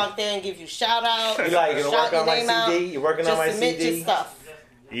me definitely. go out there and give you shout-outs. Eli, you gonna shout work on your my name out. CD? You working on Just my submit CD? your stuff.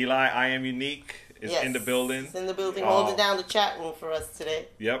 Eli, I Am Unique is Yes. in the building. It's in the building, Oh. holding down the chat room for us today.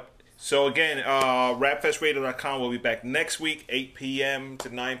 Yep. So again, rapfestradio.com will be back next week, 8 p.m.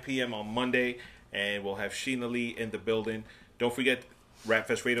 to 9 p.m. on Monday, and we'll have Sheena Lee in the building. Don't forget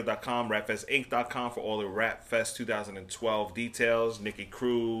rapfestradio.com, rapfestinc.com for all the Rapfest 2012 details. Nikki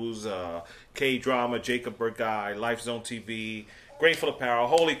Cruz, K-Drama, Jacob Burgai, Life Zone TV, Grateful Apparel,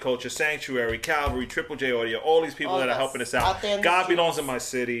 Holy Culture, Sanctuary, Calvary, Triple J Audio, all these people that are helping us out. God Belongs in My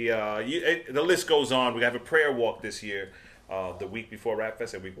City. The list goes on. We have a prayer walk this year. The week before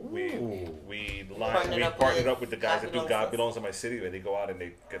Rapfest, and we partnered up with the guys that do God Belongs in My City, where they go out and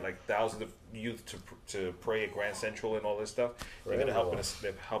they get like thousands of youth to pray at Grand Central and all this stuff. They're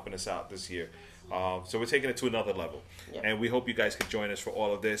helping us out this year. So we're taking it to another level, and we hope you guys can join us for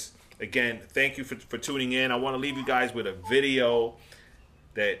all of this. Again, thank you for tuning in. I want to leave you guys with a video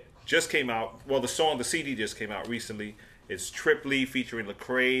that just came out. Well, the CD just came out recently. It's Trip Lee featuring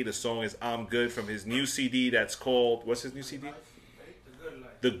Lecrae. The song is I'm Good from his new CD that's called, what's his new CD?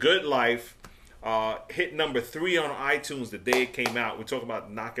 The Good Life. Hit number 3 on iTunes the day it came out. We're talking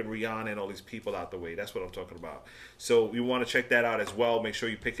about knocking Rihanna and all these people out the way. That's what I'm talking about. So you want to check that out as well. Make sure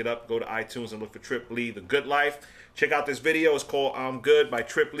you pick it up. Go to iTunes and look for Trip Lee, The Good Life. Check out this video. It's called I'm Good by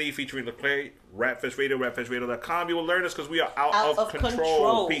Trip Lee featuring Lecrae. Rapfest Radio, rapfestradio.com. You will learn us because we are out of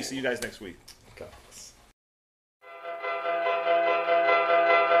control. Peace. See you guys next week.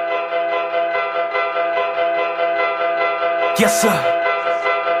 Yes, sir.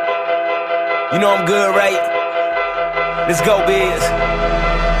 You know I'm good, right? Let's go, Biz.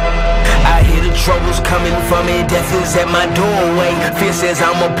 I hear the troubles coming from me, death is at my doorway. Fear says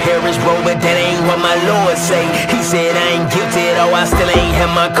I'm a perish, bro, but that ain't what my Lord say. He said I ain't guilty, though I still ain't had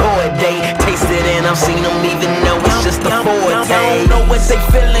my court date. Tasted and I've seen them even though it's just a forte. I don't know what they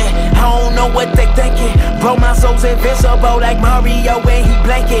feeling, I don't know what they thinking. Bro, my soul's invincible like Mario when he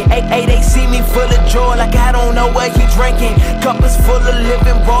blanket. Hey, they see me full of joy like I don't know what he drinking. Cup is full of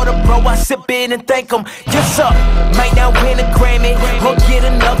living water, bro, I sip it and thank him. Yes, sir, might not win a Grammy or get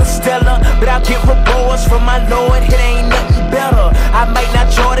another Stella, but I'll get rewards from my Lord, it ain't nothing better. I might not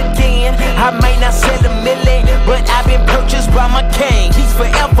chart again, I might not sell a million, but I've been purchased by my king, he's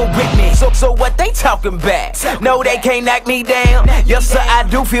forever with me. So what they talking about? No, they can't knock me down. Yes, sir, I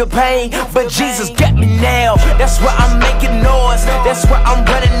do feel pain, but Jesus got me now. That's why I'm making noise, that's why I'm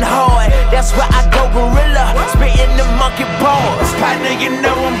running hard, that's why I go gorilla, spitting the monkey bars. Partner, you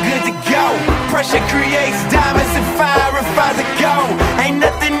know I'm good to go. Pressure creates diamonds and fire refines the gold. Ain't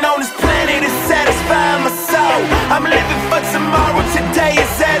nothing on this planet that's satisfying my soul. I'm living for tomorrow, today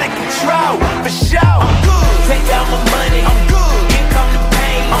is out of control. For sure, I'm good. Take out my money, I'm good. Here come the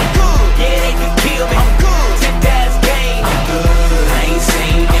pain, I'm good. Yeah, they can kill me, I'm good. Take that's game, I'm good. I ain't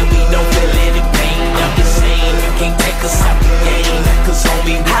saying that we don't feel any pain. I'm just saying you can't take us out the game, cause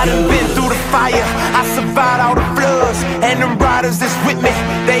homie, we I done been through the fire, I survived all the floods. And them riders that's with me,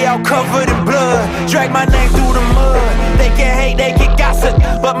 they all covered in blood. Drag my name through the mud. They can hate, they can gossip,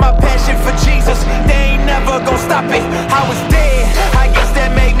 but my passion for Jesus, they ain't never gonna stop it. I was dead, I guess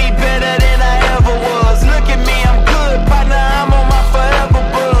that made me better than I ever was. Look at me, I'm good, partner, I'm on my forever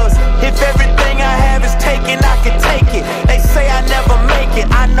buzz. If everything I have is taken, I can take it. They say I never make it,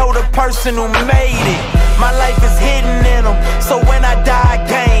 I know the person who made it. My life is hidden in them, so when I die I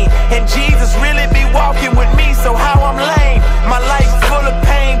gain. And Jesus really be walking with me, so how I'm lame. My life full of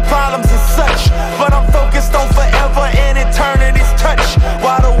pain, problems and such, but I'm focused on forever and eternity's touch.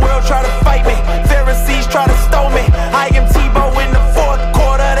 While the world try to fight me, Pharisees try to stone me, I am Tebow in the fourth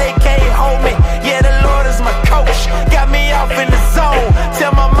quarter, they can't hold me. Yeah, the Lord is my coach, got me off in the zone.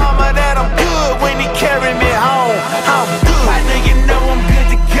 Tell my mama that I'm good when he carry me home. I'm good, I know you know I'm good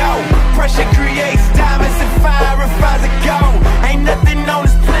to go. Pressure creates diamonds and fire refines the gold. Ain't nothing on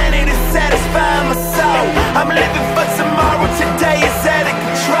this planet that's satisfying my soul. I'm living for tomorrow, today is out of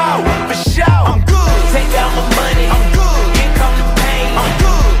control. For sure, I'm good. Take out my money, I'm good. Here come the pain, I'm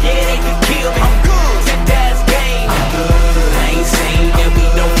good. Yeah, they can kill me, I'm good. Take that's game, I'm good. I ain't saying that we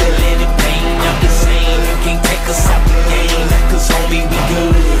don't feel any pain. I'm just saying you can't take us out the game, cause homie, we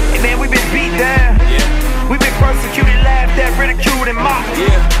good. And then we been beat down, we been persecuted, laughed at, ridiculed and mocked.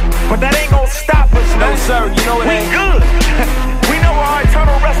 But that ain't gonna stop us, man. No, sir, you know it ain't. We good. We know where our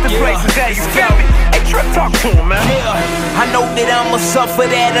eternal resting place is at, you feel me? Hey, Trip, talk to him, man. Yeah, I know that I'ma suffer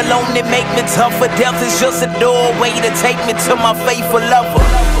that alone, it make me tougher. Death is just a doorway to take me to my faithful lover.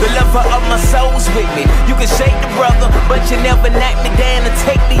 The lover of my soul's with me. You can shake the brother, but you never knock me down and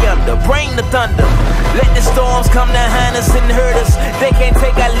take me under. Bring the thunder. Let the storms come behind us and hurt us. They can't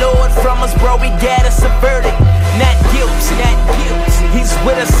take our Lord from us, bro, we got us a verdict. Not guilt, not guilt. He's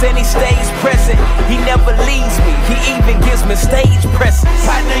with us and he stays present. He never leaves me, he even gives me stage presence.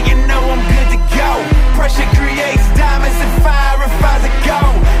 I know you know I'm good to go. Pressure creates diamonds and fire refines the